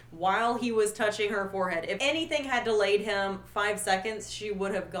quick. While he was touching her forehead. If anything had delayed him 5 seconds, she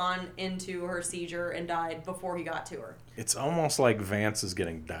would have gone into her seizure and died before he got to her. It's almost like Vance is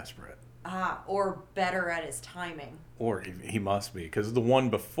getting desperate. Or better at his timing. Or he must be, because the one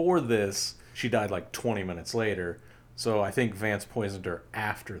before this, she died like 20 minutes later. So I think Vance poisoned her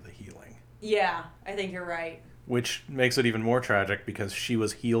after the healing. Yeah, I think you're right. Which makes it even more tragic because she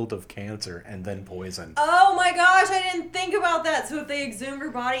was healed of cancer and then poisoned. Oh my gosh, I didn't think about that. So if they exhumed her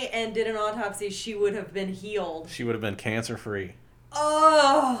body and did an autopsy, she would have been healed. She would have been cancer-free.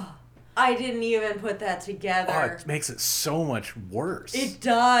 Oh, I didn't even put that together. Oh, it makes it so much worse. It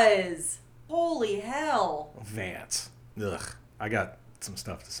does. Holy hell. Vance. Ugh. I got some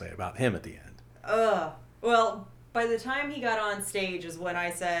stuff to say about him at the end. Ugh. Well, by the time he got on stage is when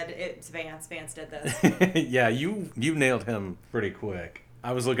I said, it's Vance. Vance did this. Yeah, you nailed him pretty quick.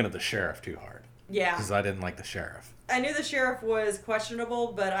 I was looking at the sheriff too hard. Yeah. Because I didn't like the sheriff. I knew the sheriff was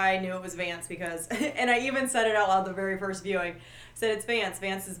questionable, but I knew it was Vance because, and I even said it out loud the very first viewing, said it's Vance.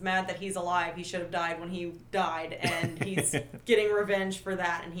 Vance is mad that he's alive. He should have died when he died, and he's getting revenge for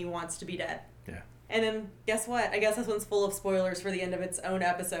that, and he wants to be dead. Yeah. And then, guess what? I guess this one's full of spoilers for the end of its own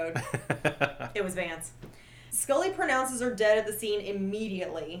episode. It was Vance. Scully pronounces her dead at the scene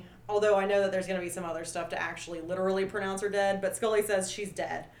immediately, although I know that there's going to be some other stuff to actually literally pronounce her dead, but Scully says she's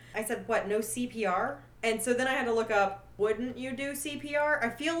dead. I said, what, no CPR? And so then I had to look up, wouldn't you do CPR? I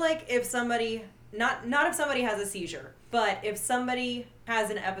feel like if somebody, not if somebody has a seizure, but if somebody has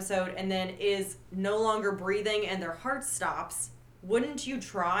an episode and then is no longer breathing and their heart stops, wouldn't you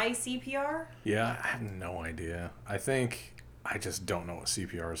try CPR? Yeah, I have no idea. I just don't know what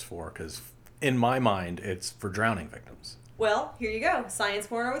CPR is for, because in my mind, it's for drowning victims. Well, here you go. Science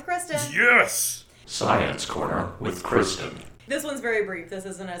Corner with Kristen. Yes! Science Corner with Kristen. This one's very brief. This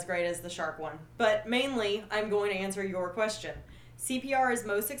isn't as great as the shark one. But mainly, I'm going to answer your question. CPR is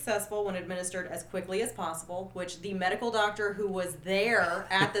most successful when administered as quickly as possible, which the medical doctor who was there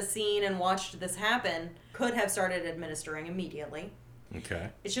at the scene and watched this happen could have started administering immediately. Okay.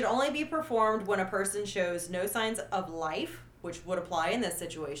 It should only be performed when a person shows no signs of life, which would apply in this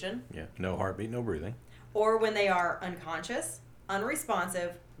situation. Yeah, no heartbeat, no breathing. Or when they are unconscious,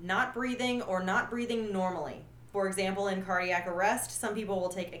 unresponsive, not breathing, or not breathing normally. For example, in cardiac arrest, some people will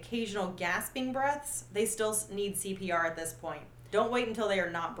take occasional gasping breaths. They still need CPR at this point. Don't wait until they are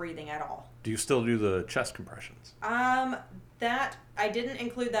not breathing at all. Do you still do the chest compressions? That, I didn't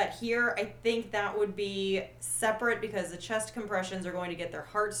include that here. I think that would be separate because the chest compressions are going to get their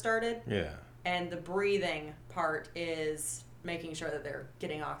heart started. Yeah. And the breathing part is making sure that they're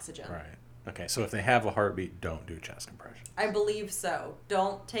getting oxygen. Right. Okay, so if they have a heartbeat, don't do chest compression. I believe so.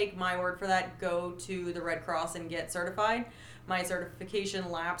 Don't take my word for that. Go to the Red Cross and get certified. My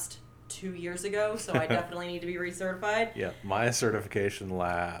certification lapsed 2 years ago, so I definitely need to be recertified. Yeah, my certification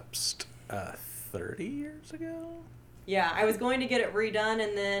lapsed 30 years ago? Yeah, I was going to get it redone,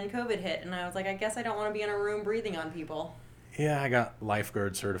 and then COVID hit, and I was like, I guess I don't want to be in a room breathing on people. Yeah, I got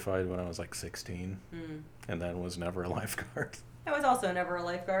lifeguard certified when I was like 16, and then was never a lifeguard. I was also never a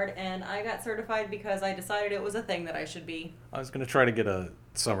lifeguard, and I got certified because I decided it was a thing that I should be. I was going to try to get a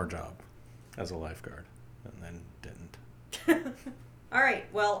summer job as a lifeguard, and then didn't. All right,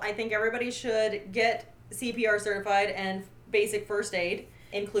 well, I think everybody should get CPR certified and basic first aid,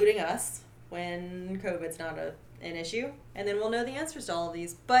 including us, when COVID's not an issue, and then we'll know the answers to all of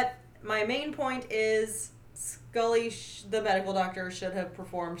these. But my main point is Scully, the medical doctor, should have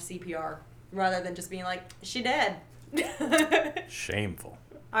performed CPR rather than just being like, she dead. Shameful.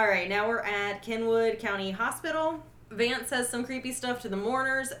 All right, now we're at Kenwood County Hospital. Vance says some creepy stuff to the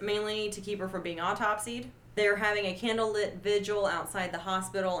mourners, mainly to keep her from being autopsied. They're having a candlelit vigil outside the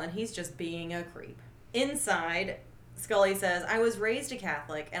hospital, and he's just being a creep. Inside, Scully says, I was raised a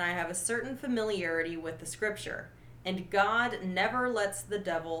Catholic, and I have a certain familiarity with the scripture, and God never lets the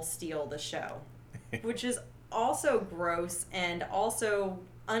devil steal the show. Which is also gross and also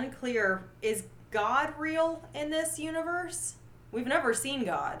unclear. Is God real in this universe? We've never seen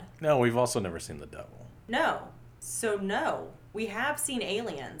God. No, we've also never seen the devil. No. So no. We have seen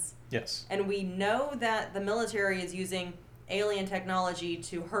aliens. Yes. And we know that the military is using alien technology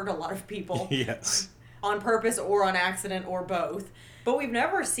to hurt a lot of people. Yes. On purpose or on accident or both. But we've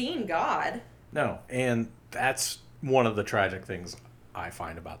never seen God. No, and that's one of the tragic things I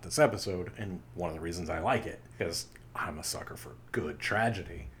find about this episode, and one of the reasons I like it, because I'm a sucker for good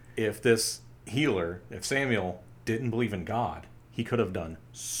tragedy. If this healer, if Samuel didn't believe in God, he could have done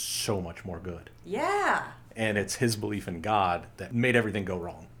so much more good. Yeah. And it's his belief in God that made everything go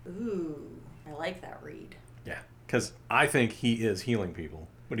wrong. Ooh, I like that read. Yeah. Because I think he is healing people,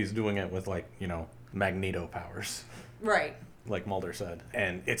 but he's doing it with, Magneto powers. Right. Like Mulder said.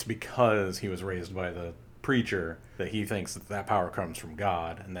 And it's because he was raised by the preacher that he thinks that power comes from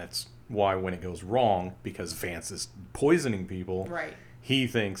God, and that's why when it goes wrong, because Vance is poisoning people, right, he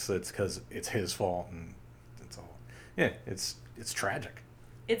thinks it's because it's his fault, and it's all. Yeah, it's tragic.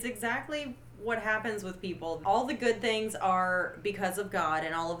 It's exactly what happens with people. All the good things are because of God,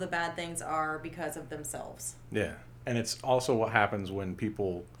 and all of the bad things are because of themselves. Yeah, and it's also what happens when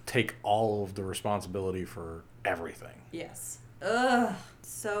people take all of the responsibility for everything. Yes. Ugh.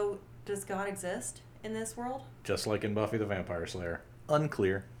 So, does God exist in this world? Just like in Buffy the Vampire Slayer.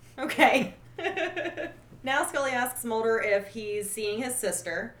 Unclear. Okay. Now Scully asks Mulder if he's seeing his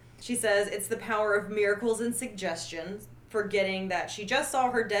sister. She says it's the power of miracles and suggestions, forgetting that she just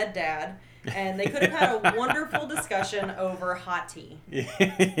saw her dead dad, and they could have had a wonderful discussion over hot tea.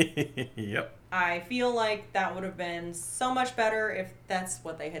 Yep. I feel like that would have been so much better if that's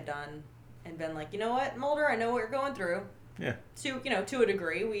what they had done and been like, you know what, Mulder, I know what you're going through. Yeah. To a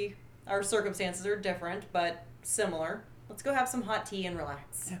degree, our circumstances are different, but similar. Let's go have some hot tea and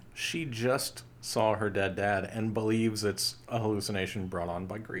relax. Yeah. She just saw her dead dad and believes it's a hallucination brought on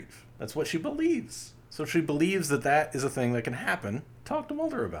by grief. That's what she believes. So she believes that is a thing that can happen. Talk to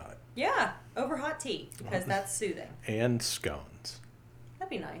Mulder about it. Yeah, over hot tea, because that's soothing. And scones. That'd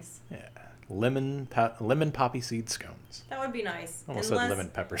be nice. Yeah. Lemon poppy seed scones. That would be nice. Almost said lemon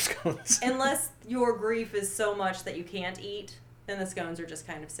pepper scones. Unless your grief is so much that you can't eat, then the scones are just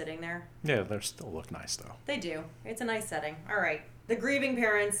kind of sitting there. Yeah, they still look nice, though. They do. It's a nice setting. All right. The grieving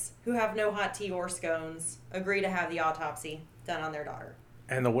parents, who have no hot tea or scones, agree to have the autopsy done on their daughter.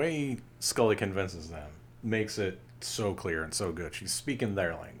 And the way Scully convinces them makes it so clear and so good. She's speaking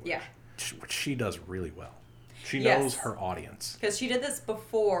their language. Yeah. Which she does really well. She knows her audience. Because she did this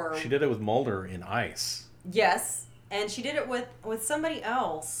before. She did it with Mulder in Ice. Yes. And she did it with somebody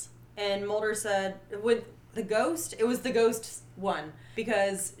else. And Mulder said, with the ghost, it was the ghost one.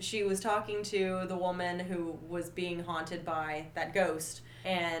 Because she was talking to the woman who was being haunted by that ghost.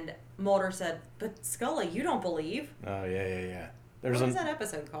 And Mulder said, but Scully, you don't believe. Oh, yeah. What was that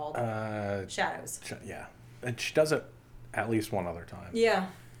episode called? Shadows. Yeah. And she does it at least one other time. Yeah.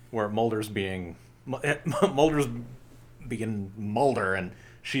 Where Mulder's being Mulder, and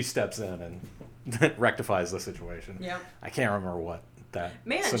she steps in and rectifies the situation. Yeah. I can't remember what that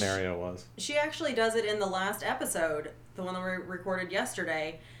scenario was. She actually does it in the last episode, the one that we recorded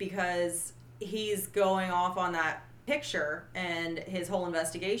yesterday, because he's going off on that picture and his whole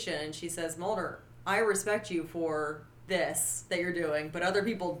investigation, and she says, Mulder, I respect you for this that you're doing, but other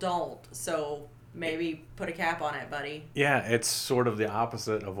people don't, so maybe put a cap on it, buddy. Yeah, it's sort of the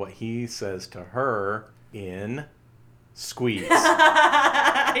opposite of what he says to her in Squeeze.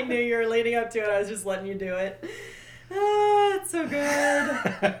 I knew you were leading up to it. I was just letting you do it. Ah, it's so good.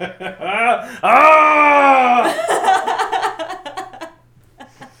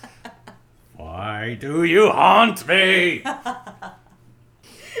 Why do you haunt me?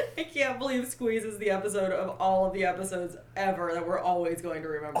 I can't believe Squeeze is the episode of all of the episodes ever that we're always going to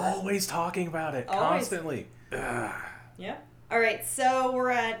remember. Always talking about it. Always. Constantly. Yeah. All right, so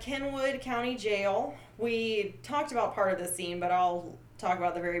we're at Kenwood County Jail. We talked about part of this scene, but I'll talk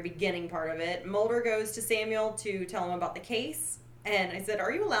about the very beginning part of it. Mulder goes to Samuel to tell him about the case, and I said,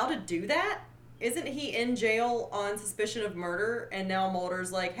 are you allowed to do that? Isn't he in jail on suspicion of murder? And now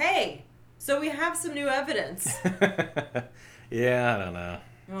Mulder's like, hey, so we have some new evidence. Yeah, I don't know.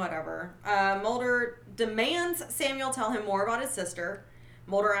 Whatever. Mulder demands Samuel tell him more about his sister.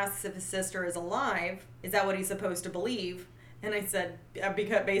 Mulder asks if his sister is alive. Is that what he's supposed to believe? And I said,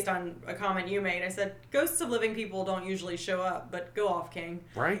 because based on a comment you made, I said, ghosts of living people don't usually show up, but go off, King.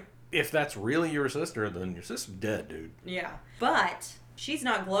 Right? If that's really your sister, then your sister's dead, dude. Yeah. But she's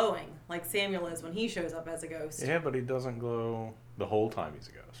not glowing like Samuel is when he shows up as a ghost. Yeah, but he doesn't glow the whole time he's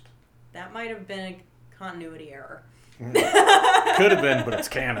a ghost. That might have been a continuity error. Could have been, but it's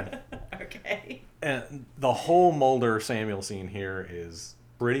canon. Okay. And the whole Mulder-Samuel scene here is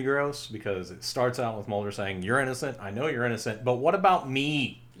pretty gross because it starts out with Mulder saying, you're innocent, I know you're innocent, but what about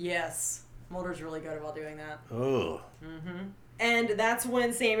me? Yes. Mulder's really good about doing that. Ugh. Mm-hmm. And that's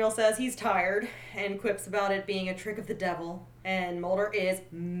when Samuel says he's tired and quips about it being a trick of the devil. And Mulder is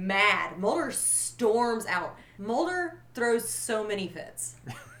mad. Mulder storms out. Mulder throws so many fits.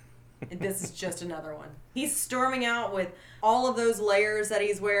 This is just another one. He's storming out with all of those layers that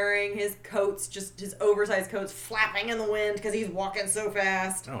he's wearing, his coats, just his oversized coats flapping in the wind because he's walking so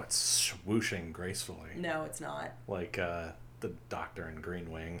fast. Oh, it's swooshing gracefully. No, it's not. Like the Doctor in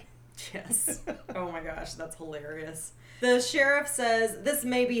Green Wing. Yes. Oh my gosh, that's hilarious. The sheriff says, "This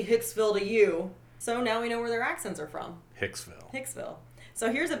may be Hicksville to you." So now we know where their accents are from. Hicksville.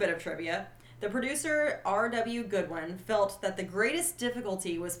 So here's a bit of trivia. The producer, R.W. Goodwin, felt that the greatest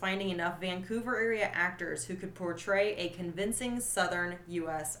difficulty was finding enough Vancouver area actors who could portray a convincing Southern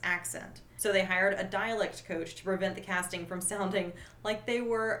U.S. accent. So they hired a dialect coach to prevent the casting from sounding like they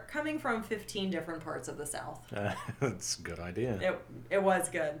were coming from 15 different parts of the South. That's a good idea. It was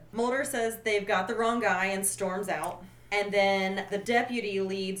good. Mulder says they've got the wrong guy and storms out. And then the deputy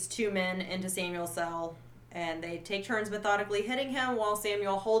leads two men into Samuel's cell, and they take turns methodically hitting him while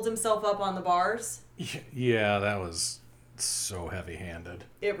Samuel holds himself up on the bars. Yeah, that was so heavy-handed.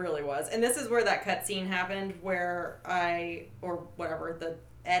 It really was. And this is where that cutscene happened where the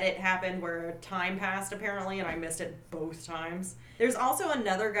edit happened where time passed apparently, and I missed it both times. There's also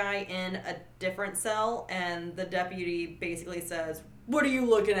another guy in a different cell, and the deputy basically says, "What are you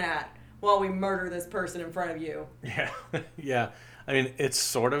looking at while we murder this person in front of you?" Yeah. Yeah. I mean, it's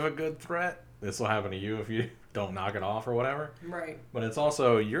sort of a good threat. This will happen to you if you don't knock it off or whatever. Right. But it's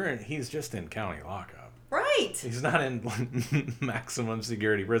also, he's just in county lockup. Right. He's not in maximum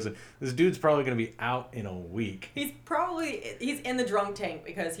security prison. This dude's probably going to be out in a week. He's in the drunk tank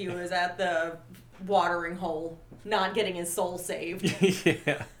because he was at the watering hole, not getting his soul saved.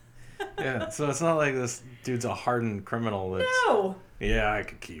 Yeah. Yeah. So it's not like this dude's a hardened criminal that's... No. Yeah, I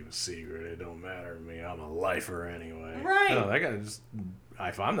could keep a secret. It don't matter to me. I'm a lifer anyway. Right. No, that guy just...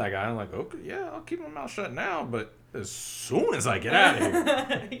 If I'm that guy, I'm like, okay, yeah, I'll keep my mouth shut now, but as soon as I get out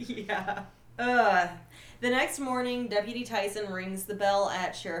of here. Yeah. The next morning, Deputy Tyson rings the bell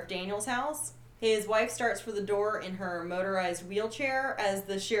at Sheriff Daniels' house. His wife starts for the door in her motorized wheelchair as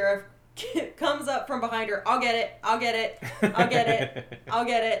the sheriff comes up from behind her. "I'll get it. I'll get it. I'll get it. I'll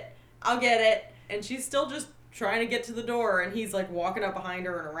get it. I'll get it." And she's still just trying to get to the door, and he's like walking up behind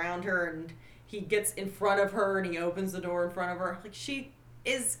her and around her, and he gets in front of her and he opens the door in front of her. Like, she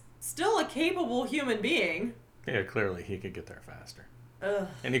is still a capable human being. Yeah, clearly he could get there faster. Ugh.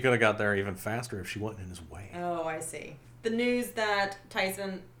 And he could have got there even faster if she wasn't in his way. Oh, I see. The news that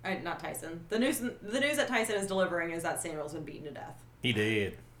Tyson that Tyson is delivering is that Samuel's been beaten to death. He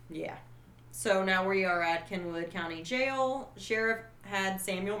did. Yeah. So now we are at Kenwood County Jail. Sheriff had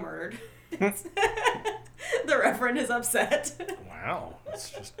Samuel murdered. The Reverend is upset. Wow.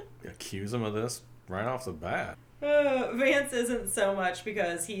 Let's just accuse him of this right off the bat. Vance isn't so much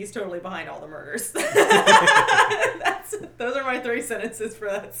because he's totally behind all the murders. Those are my 3 sentences for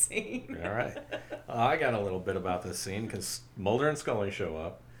that scene. All right. I got a little bit about this scene because Mulder and Scully show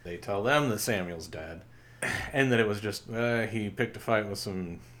up. They tell them that Samuel's dead and that it was just he picked a fight with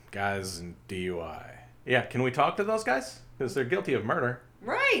some guys in DUI. Yeah, can we talk to those guys? Because they're guilty of murder.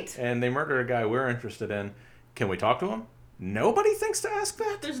 Right. And they murdered a guy we're interested in. Can we talk to him? Nobody thinks to ask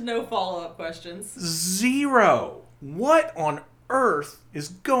that? There's no follow-up questions. 0. What on earth is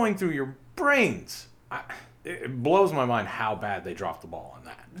going through your brains? It blows my mind how bad they dropped the ball on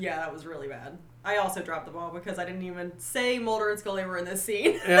that. Yeah, that was really bad. I also dropped the ball because I didn't even say Mulder and Scully were in this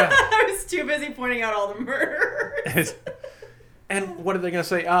scene. Yeah. I was too busy pointing out all the murders. And what are they going to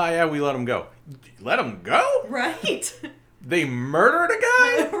say? Yeah, we let him go. Let him go? Right. They murdered a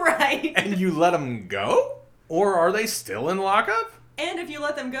guy? Right. And you let him go? Or are they still in lockup? And if you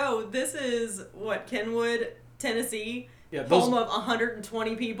let them go, this is, Kenwood, Tennessee, Yeah, home of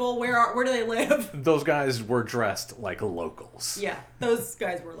 120 people. Where do they live? Those guys were dressed like locals. Yeah, those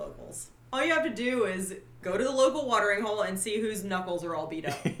guys were locals. All you have to do is go to the local watering hole and see whose knuckles are all beat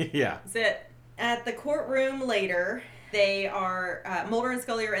up. Yeah. That's it. At the courtroom later, they are, Mulder and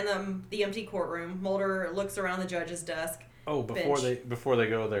Scully are in the empty courtroom. Mulder looks around the judge's desk. Oh, before they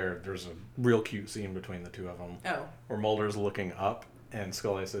go there, there's a real cute scene between the two of them. Oh. Where Mulder's looking up, and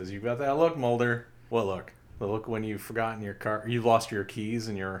Scully says, "You got that look, Mulder." What look? The look when you've forgotten your car, you lost your keys,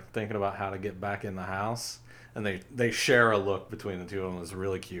 and you're thinking about how to get back in the house. And they share a look between the two of them. It's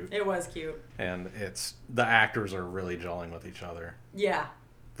really cute. It was cute. And the actors are really gelling with each other. Yeah.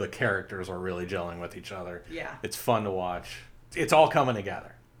 The characters are really gelling with each other. Yeah. It's fun to watch. It's all coming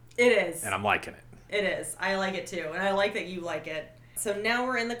together. It is. And I'm liking it. It is. I like it too. And I like that you like it. So now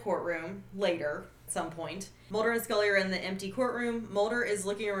we're in the courtroom later at some point. Mulder and Scully are in the empty courtroom. Mulder is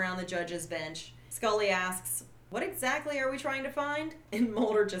looking around the judge's bench. Scully asks, "What exactly are we trying to find?" And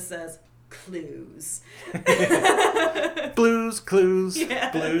Mulder just says, "Clues." Blues Clues.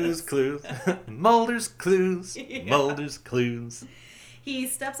 Yes. Blues Clues. Mulder's Clues. Yeah. Mulder's Clues. He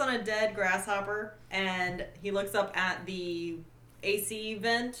steps on a dead grasshopper, and he looks up at the AC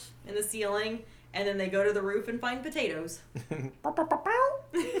vent in the ceiling, and then they go to the roof and find potatoes.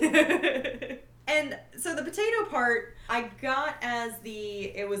 And so the potato part, I got as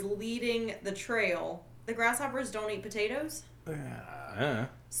it was leading the trail. The grasshoppers don't eat potatoes?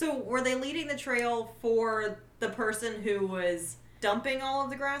 So were they leading the trail for the person who was dumping all of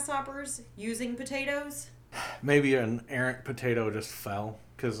the grasshoppers using potatoes? Maybe an errant potato just fell,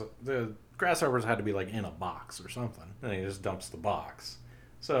 because the grasshoppers had to be like in a box or something, and he just dumps the box.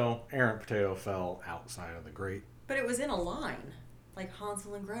 So errant potato fell outside of the grate. But it was in a line, like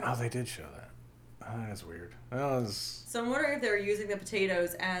Hansel and Gretel. Oh, they did show that. Oh, that's weird. So I'm wondering if they were using the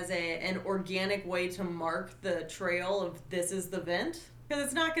potatoes as an organic way to mark the trail of this is the vent. Because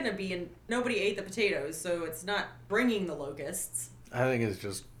it's not going to be, nobody ate the potatoes, so it's not bringing the locusts. I think it's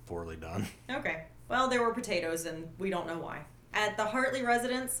just poorly done. Okay. Well, there were potatoes, and we don't know why. At the Hartley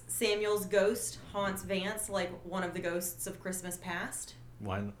residence, Samuel's ghost haunts Vance like one of the ghosts of Christmas past.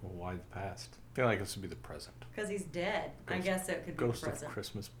 Why the past? I feel like this would be the present. Because he's dead. I guess it could be Ghost the present. of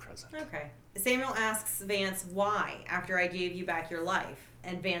Christmas present. Okay. Samuel asks Vance why after I gave you back your life.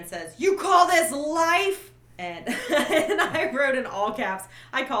 And Vance says, "You call this life?" And I wrote in all caps.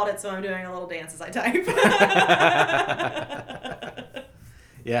 I called it, so I'm doing a little dance as I type.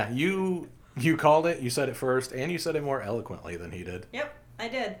 Yeah, you called it. You said it first, and you said it more eloquently than he did. Yep, I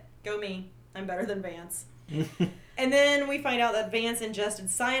did. Go me. I'm better than Vance. And then we find out that Vance ingested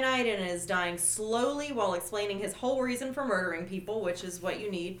cyanide and is dying slowly while explaining his whole reason for murdering people, which is what you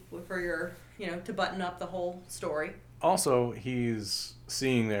need for your, to button up the whole story. Also, he's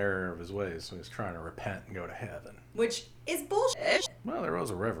seeing the error of his ways, so he's trying to repent and go to heaven. Which is bullshit. Well, there was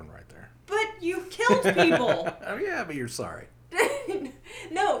a reverend right there. But you killed people. Oh, yeah, but you're sorry.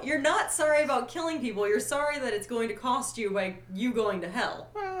 No, you're not sorry about killing people. You're sorry that it's going to cost you by you going to hell.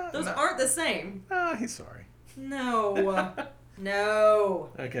 Those aren't the same. He's sorry. No. No.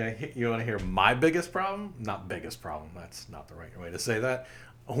 Okay, you want to hear my biggest problem? Not biggest problem. That's not the right way to say that.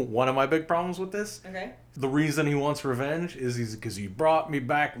 One of my big problems with this? Okay. The reason he wants revenge is because he brought me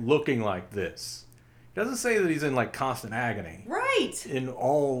back looking like this. He doesn't say that he's in, constant agony. Right. In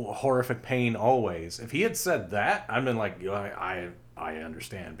all horrific pain always. If he had said that, I'd been like, I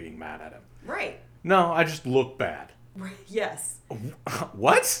understand being mad at him. Right. No, I just look bad. Yes.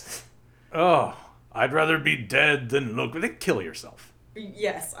 What? Oh, I'd rather be dead than look. Kill yourself.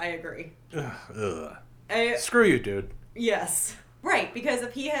 Yes, I agree. Ugh. Screw you, dude. Yes. Right, because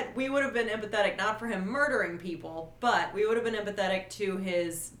if we would have been empathetic not for him murdering people, but we would have been empathetic to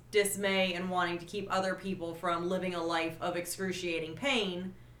his dismay and wanting to keep other people from living a life of excruciating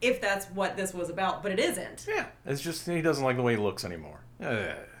pain, if that's what this was about, but it isn't. Yeah, it's just he doesn't like the way he looks anymore.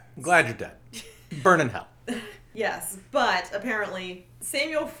 I'm glad you're dead. Burn in hell. Yes, but apparently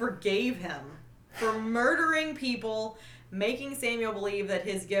Samuel forgave him for murdering people, making Samuel believe that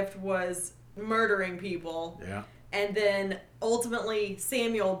his gift was murdering people. Yeah. And then ultimately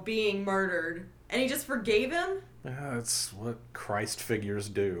Samuel being murdered. And he just forgave him? Yeah, that's what Christ figures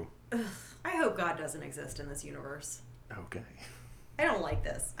do. Ugh, I hope God doesn't exist in this universe. Okay. I don't like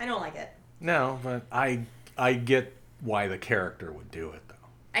this. I don't like it. No, but I get why the character would do it, though.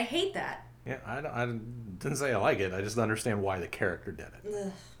 I hate that. Yeah, I didn't say I like it. I just understand why the character did it.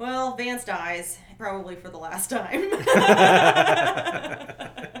 Ugh. Well, Vance dies, probably for the last time.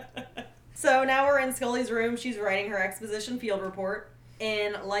 So now we're in Scully's room. She's writing her exposition field report.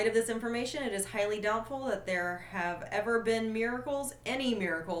 In light of this information, it is highly doubtful that there have ever been any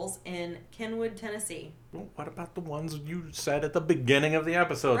miracles, in Kenwood, Tennessee. Well, what about the ones you said at the beginning of the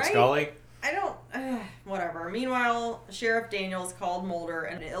episode, Right? Scully? I don't... whatever. Meanwhile, Sheriff Daniels called Mulder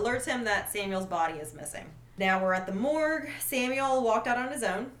and it alerts him that Samuel's body is missing. Now we're at the morgue. Samuel walked out on his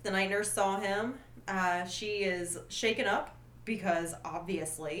own. The night nurse saw him. She is shaken up because,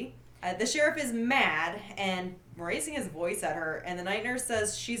 obviously... the sheriff is mad and raising his voice at her, and the night nurse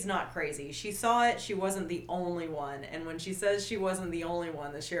says she's not crazy. She saw it, she wasn't the only one. And when she says she wasn't the only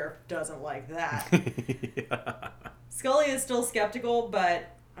one, the sheriff doesn't like that. Yeah. Scully is still skeptical,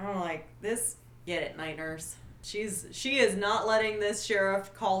 but I'm like, get it, night nurse. She is not letting this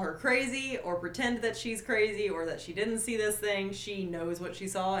sheriff call her crazy or pretend that she's crazy or that she didn't see this thing. She knows what she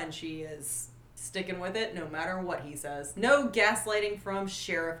saw, and she is... sticking with it no matter what he says. No gaslighting from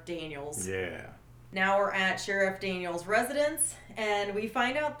Sheriff Daniels. Yeah. Now we're at Sheriff Daniels' residence, and we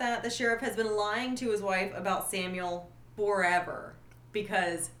find out that the sheriff has been lying to his wife about Samuel forever.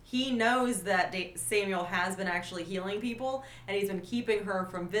 Because he knows that Samuel has been actually healing people, and he's been keeping her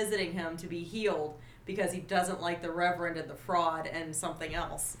from visiting him to be healed because he doesn't like the Reverend and the fraud and something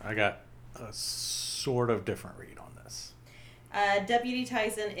else. I got a sort of different read on this. Deputy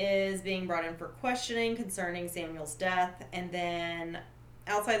Tyson is being brought in for questioning concerning Samuel's death, and then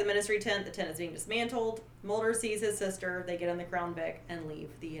outside the ministry tent, the tent is being dismantled. Mulder sees his sister, they get in the Crown Vic, and leave.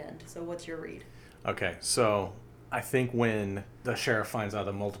 The end. So what's your read? Okay, so I think when the sheriff finds out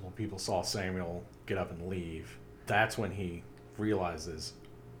that multiple people saw Samuel get up and leave, that's when he realizes,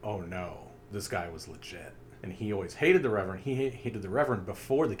 oh no, this guy was legit. And he always hated the Reverend. He hated the Reverend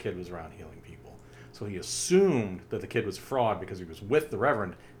before the kid was around healing people. So he assumed that the kid was a fraud because he was with the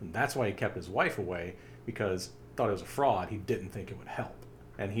Reverend, and that's why he kept his wife away, because he thought it was a fraud. He didn't think it would help.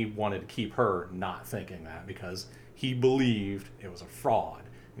 And he wanted to keep her not thinking that because he believed it was a fraud.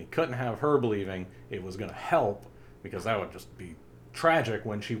 And he couldn't have her believing it was going to help, because that would just be tragic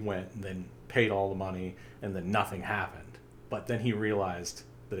when she went and then paid all the money and then nothing happened. But then he realized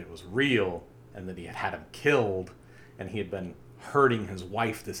that it was real and that he had him killed, and he had been hurting his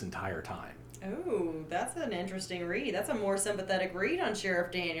wife this entire time. Oh, that's an interesting read. That's a more sympathetic read on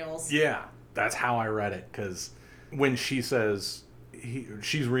Sheriff Daniels. Yeah, that's how I read it, because when she says,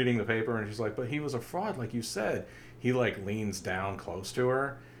 she's reading the paper and she's like, but he was a fraud, like you said. He like leans down close to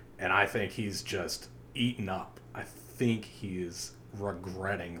her, and I think he's just eaten up. I think he is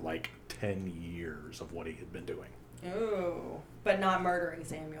regretting like 10 years of what he had been doing. Oh, but not murdering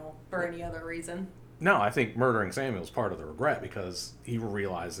Samuel for any other reason. No, I think murdering Samuel is part of the regret, because he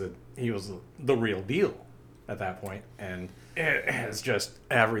realized that he was the real deal at that point, and it's just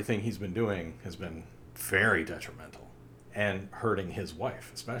everything he's been doing has been very detrimental, and hurting his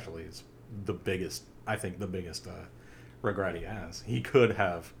wife especially is the biggest, I think, the biggest regret he has. He could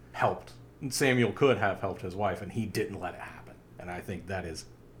have helped. Samuel could have helped his wife, and he didn't let it happen, and I think that is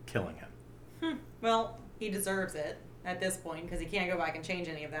killing him. Well, he deserves it at this point, because he can't go back and change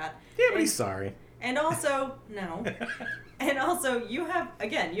any of that. Yeah, but he's sorry. And also, no. And also, you have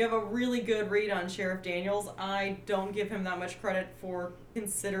a really good read on Sheriff Daniels. I don't give him that much credit for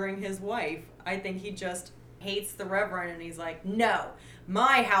considering his wife. I think he just hates the Reverend, and he's like, no,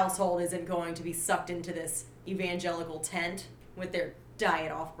 my household isn't going to be sucked into this evangelical tent with their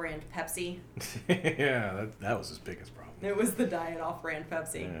diet off-brand Pepsi. Yeah, that was his biggest problem. It was the diet off-brand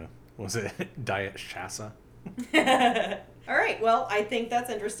Pepsi. Yeah. Was it Diet Shasa? All right, well, I think that's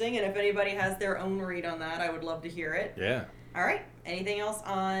interesting, and if anybody has their own read on that, I would love to hear it. Yeah. All right, anything else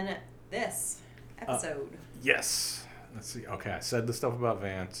on this episode? Yes. Let's see. Okay, I said the stuff about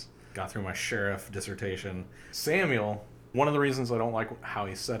Vance. Got through my sheriff dissertation. Samuel, one of the reasons I don't like how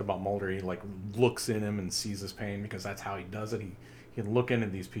he said about Mulder, he like looks in him and sees his pain, because that's how he does it. He can look into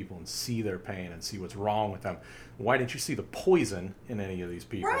these people and see their pain and see what's wrong with them. Why didn't you see the poison in any of these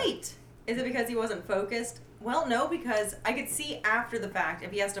people? Right. Is it because he wasn't focused? Well, no, because I could see after the fact,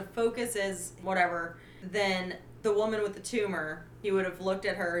 if he has to focus his whatever, then the woman with the tumor, he would have looked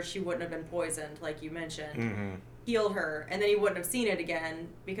at her, she wouldn't have been poisoned, like you mentioned, healed her, and then he wouldn't have seen it again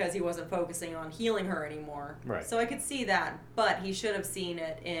because he wasn't focusing on healing her anymore. Right. So I could see that, but he should have seen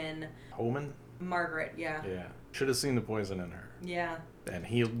it in Holman? Margaret, yeah. Yeah. Should have seen the poison in her. Yeah. And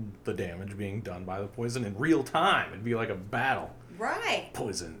healed the damage being done by the poison in real time. It'd be like a battle. Right.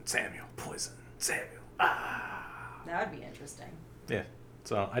 Poison Samuel. Poison Samuel. Ah. That would be interesting. Yeah.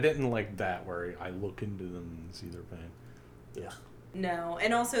 So I didn't like that where I look into them and see their pain. Yeah. No.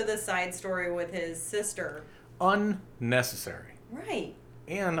 And also the side story with his sister. Unnecessary. Right.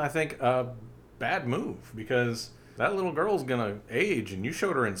 And I think a bad move, because that little girl's gonna age, and you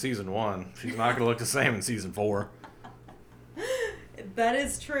showed her in season 1. She's not gonna look the same in season 4. That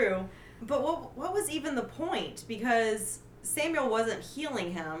is true. But what was even the point? Because Samuel wasn't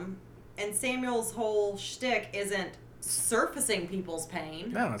healing him, and Samuel's whole shtick isn't surfacing people's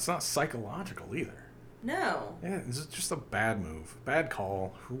pain. No, it's not psychological either. No. Yeah, it's just a bad move. Bad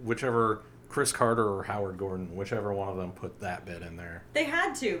call. Whichever, Chris Carter or Howard Gordon, whichever one of them put that bit in there. They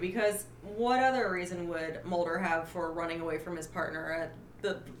had to, because what other reason would Mulder have for running away from his partner at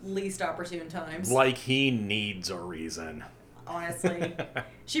the least opportune times? Like he needs a reason. Honestly.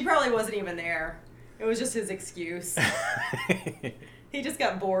 She probably wasn't even there. It was just his excuse. He just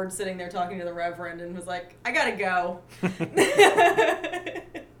got bored sitting there talking to the Reverend and was like, I gotta go.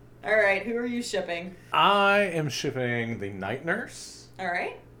 All right, who are you shipping? I am shipping the night nurse. All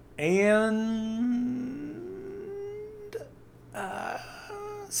right. And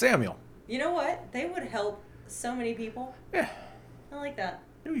Samuel. You know what? They would help so many people. Yeah. I like that.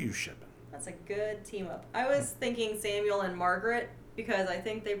 Who are you shipping? That's a good team up. I was thinking Samuel and Margaret, because I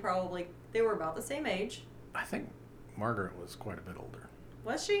think they were about the same age. I think Margaret was quite a bit older.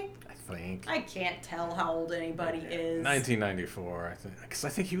 Was she? I think. I can't tell how old anybody is. 1994, I think. Because I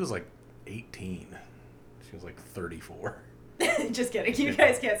think he was like 18. She was like 34. Just kidding. You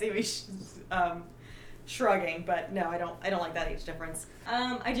guys can't see me shrugging, but no, I don't like that age difference.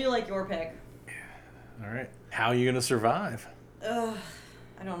 I do like your pick. All right. How are you going to survive?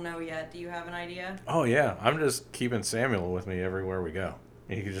 I don't know yet. Do you have an idea? Oh, yeah. I'm just keeping Samuel with me everywhere we go.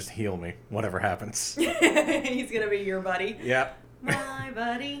 He can just heal me, whatever happens. He's gonna be your buddy. Yep. My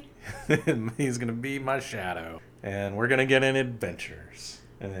buddy. He's going to be my shadow. And we're going to get in adventures.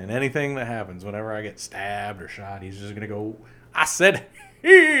 And then anything that happens, whenever I get stabbed or shot, he's just going to go, I said,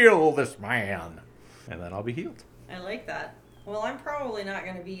 heal this man. And then I'll be healed. I like that. Well, I'm probably not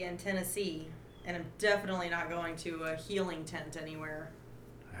going to be in Tennessee, and I'm definitely not going to a healing tent anywhere.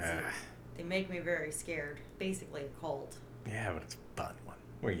 They make me very scared. Basically a cult. Yeah, but it's a fun one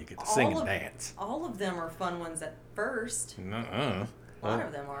where you get to sing and dance. All of them are fun ones at first. Nuh-uh. A lot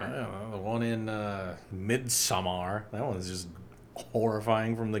of them are. I don't know. The one in Midsommar, that one's just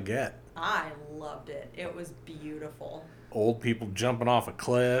horrifying from the get. I loved it. It was beautiful. Old people jumping off of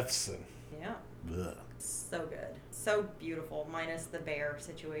cliffs. And, Yeah. ugh. So good. So beautiful, minus the bear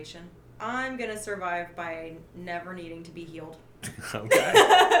situation. I'm going to survive by never needing to be healed.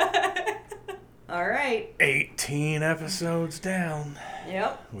 Okay. All right. 18 episodes down.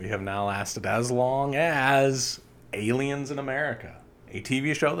 Yep. We have now lasted as long as Aliens in America, a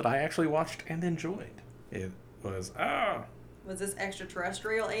TV show that I actually watched and enjoyed. It was, Was this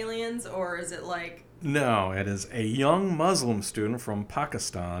extraterrestrial aliens, or is it like... No, it is a young Muslim student from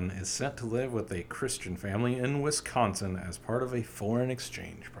Pakistan is sent to live with a Christian family in Wisconsin as part of a foreign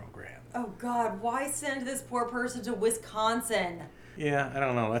exchange program. Oh, God, why send this poor person to Wisconsin? Yeah, I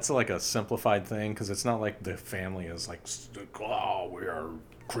don't know. That's like a simplified thing because it's not like the family is like, oh, we are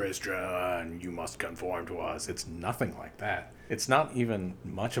Christian, you must conform to us. It's nothing like that. It's not even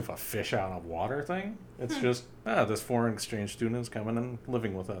much of a fish out of water thing. It's just, this foreign exchange student is coming and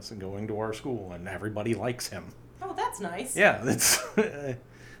living with us and going to our school, and everybody likes him. Oh, that's nice. Yeah,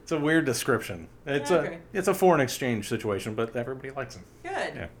 it's a weird description. It's a foreign exchange situation, but everybody likes him.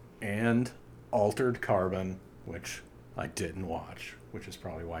 Good. Yeah. And Altered Carbon, which I didn't watch, which is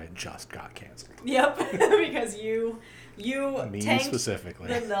probably why it just got canceled. Yep, because you Me tanked specifically.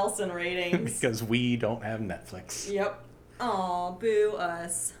 the Nelson ratings. Because we don't have Netflix. Yep. Aw, boo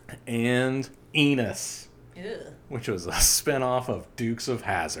us. And Enos, Ew. which was a spinoff of Dukes of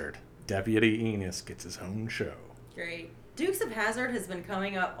Hazzard. Deputy Enos gets his own show. Great. Dukes of Hazzard has been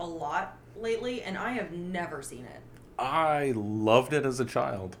coming up a lot lately, and I have never seen it. I loved it as a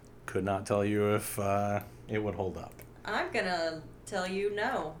child. Could not tell you if it would hold up. I'm gonna tell you,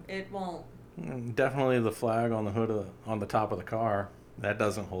 no, it won't. Definitely the flag on the hood on the top of the car. That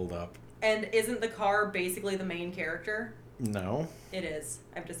doesn't hold up. And isn't the car basically the main character? No. It is.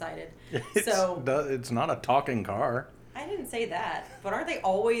 I've decided. It's not a talking car. I didn't say that, but aren't they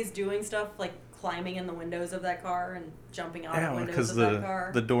always doing stuff like climbing in the windows of that car and jumping out of windows of that car?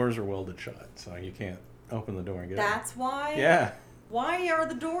 The doors are welded shut, so you can't open the door and get in. That's why? Yeah. Why are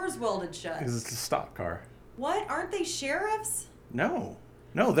the doors welded shut? Because it's a stock car. What? Aren't they sheriffs? No,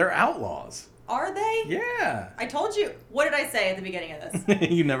 they're outlaws. Are they? Yeah. I told you. What did I say at the beginning of this?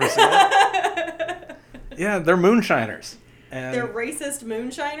 You never said it? Yeah, they're moonshiners. And They're racist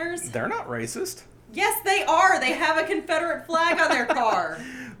moonshiners? they're not racist. Yes, they are. They have a Confederate flag on their car.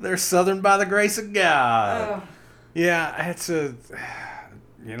 They're Southern by the grace of God. Ugh. Yeah, it was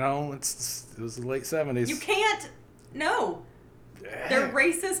the late 70s. You can't. No. They're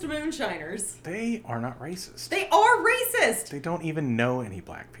racist moonshiners. They are not racist. They are racist. They don't even know any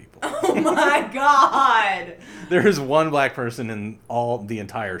black people. Oh my God. There's one black person in the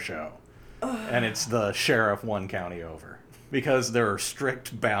entire show. And it's the sheriff one county over. Because there are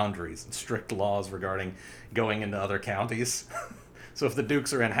strict boundaries and strict laws regarding going into other counties. So if the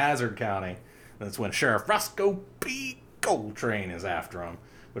Dukes are in Hazard County, that's when Sheriff Roscoe P. Coltrane is after them.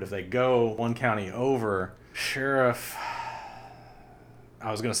 But if they go one county over, Sheriff... I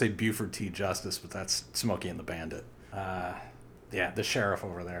was going to say Buford T. Justice, but that's Smokey and the Bandit. The sheriff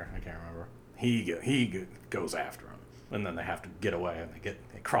over there, I can't remember. He goes after him. And then they have to get away, and they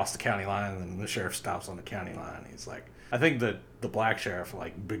cross the county line, and the sheriff stops on the county line. He's like, I think that the black sheriff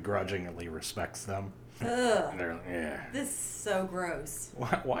like begrudgingly respects them. Ugh. And they're like, yeah. This is so gross.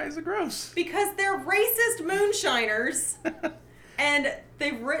 Why is it gross? Because they're racist moonshiners. And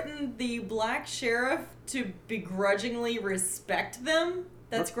they've written the black sheriff to begrudgingly respect them.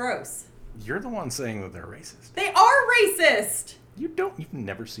 That's gross. You're the one saying that they're racist. They are racist! You've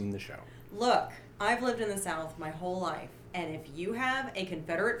never seen the show. Look, I've lived in the South my whole life. And if you have a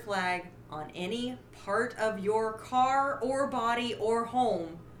Confederate flag on any part of your car or body or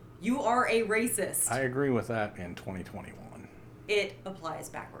home, you are a racist. I agree with that in 2021. It applies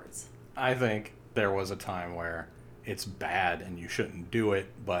backwards. I think there was a time where it's bad and you shouldn't do it,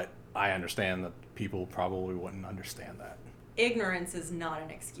 but I understand that people probably wouldn't understand that. Ignorance is not an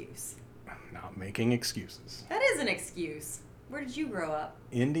excuse. I'm not making excuses. That is an excuse. Where did you grow up?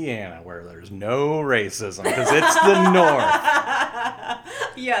 Indiana, where there's no racism, because it's the North.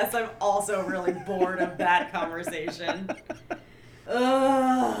 Yes, I'm also really bored of that conversation.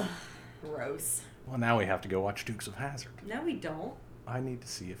 Ugh. Gross. Well, now we have to go watch Dukes of Hazzard. No, we don't. I need to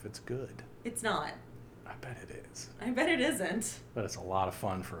see if it's good. It's not. I bet it is. I bet it isn't. But it's a lot of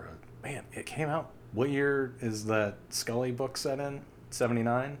fun for a... Man, it came out... What year is that Scully book set in?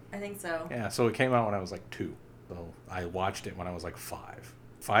 79? I think so. Yeah, so it came out when I was like 2. So I watched it when I was like 5.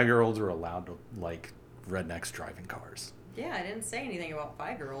 5-year-olds are allowed to like rednecks driving cars. Yeah, I didn't say anything about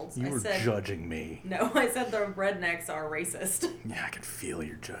 5-year-olds. You I were said, judging me. No, I said the rednecks are racist. Yeah, I can feel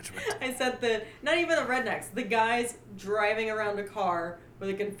your judgment. I said not even the rednecks, the guys driving around a car with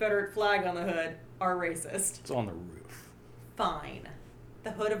a Confederate flag on the hood are racist. It's on the roof. Fine.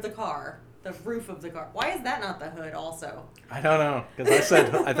 The hood of the car. The roof of the car. Why is that not the hood also? I don't know, because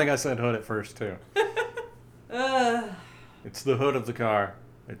I think I said hood at first too. It's the hood of the car.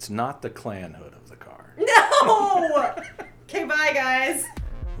 It's not the Klan hood of the car. No! Okay, bye, guys.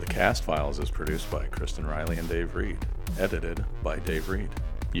 The Cast Files is produced by Kristen Riley and Dave Reed. Edited by Dave Reed.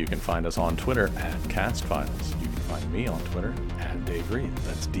 You can find us on Twitter at Cast Files. You can find me on Twitter at Dave Reed.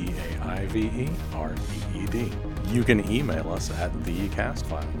 That's DAIVEREED. You can email us at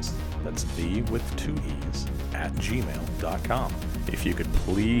thecastfiles. That's the with 2 E's at gmail.com. If you could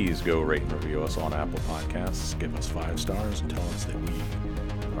please go rate and review us on Apple Podcasts, give us 5 stars, and tell us that we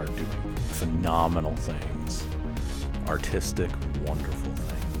are doing phenomenal things. Artistic, wonderful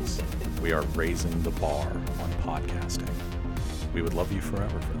things. We are raising the bar on podcasting. We would love you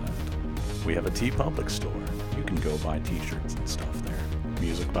forever for that. We have a TeePublic store. You can go buy t-shirts and stuff there.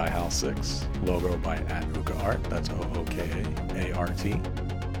 Music by House 6. Logo by @OokaArt. That's OOKAART.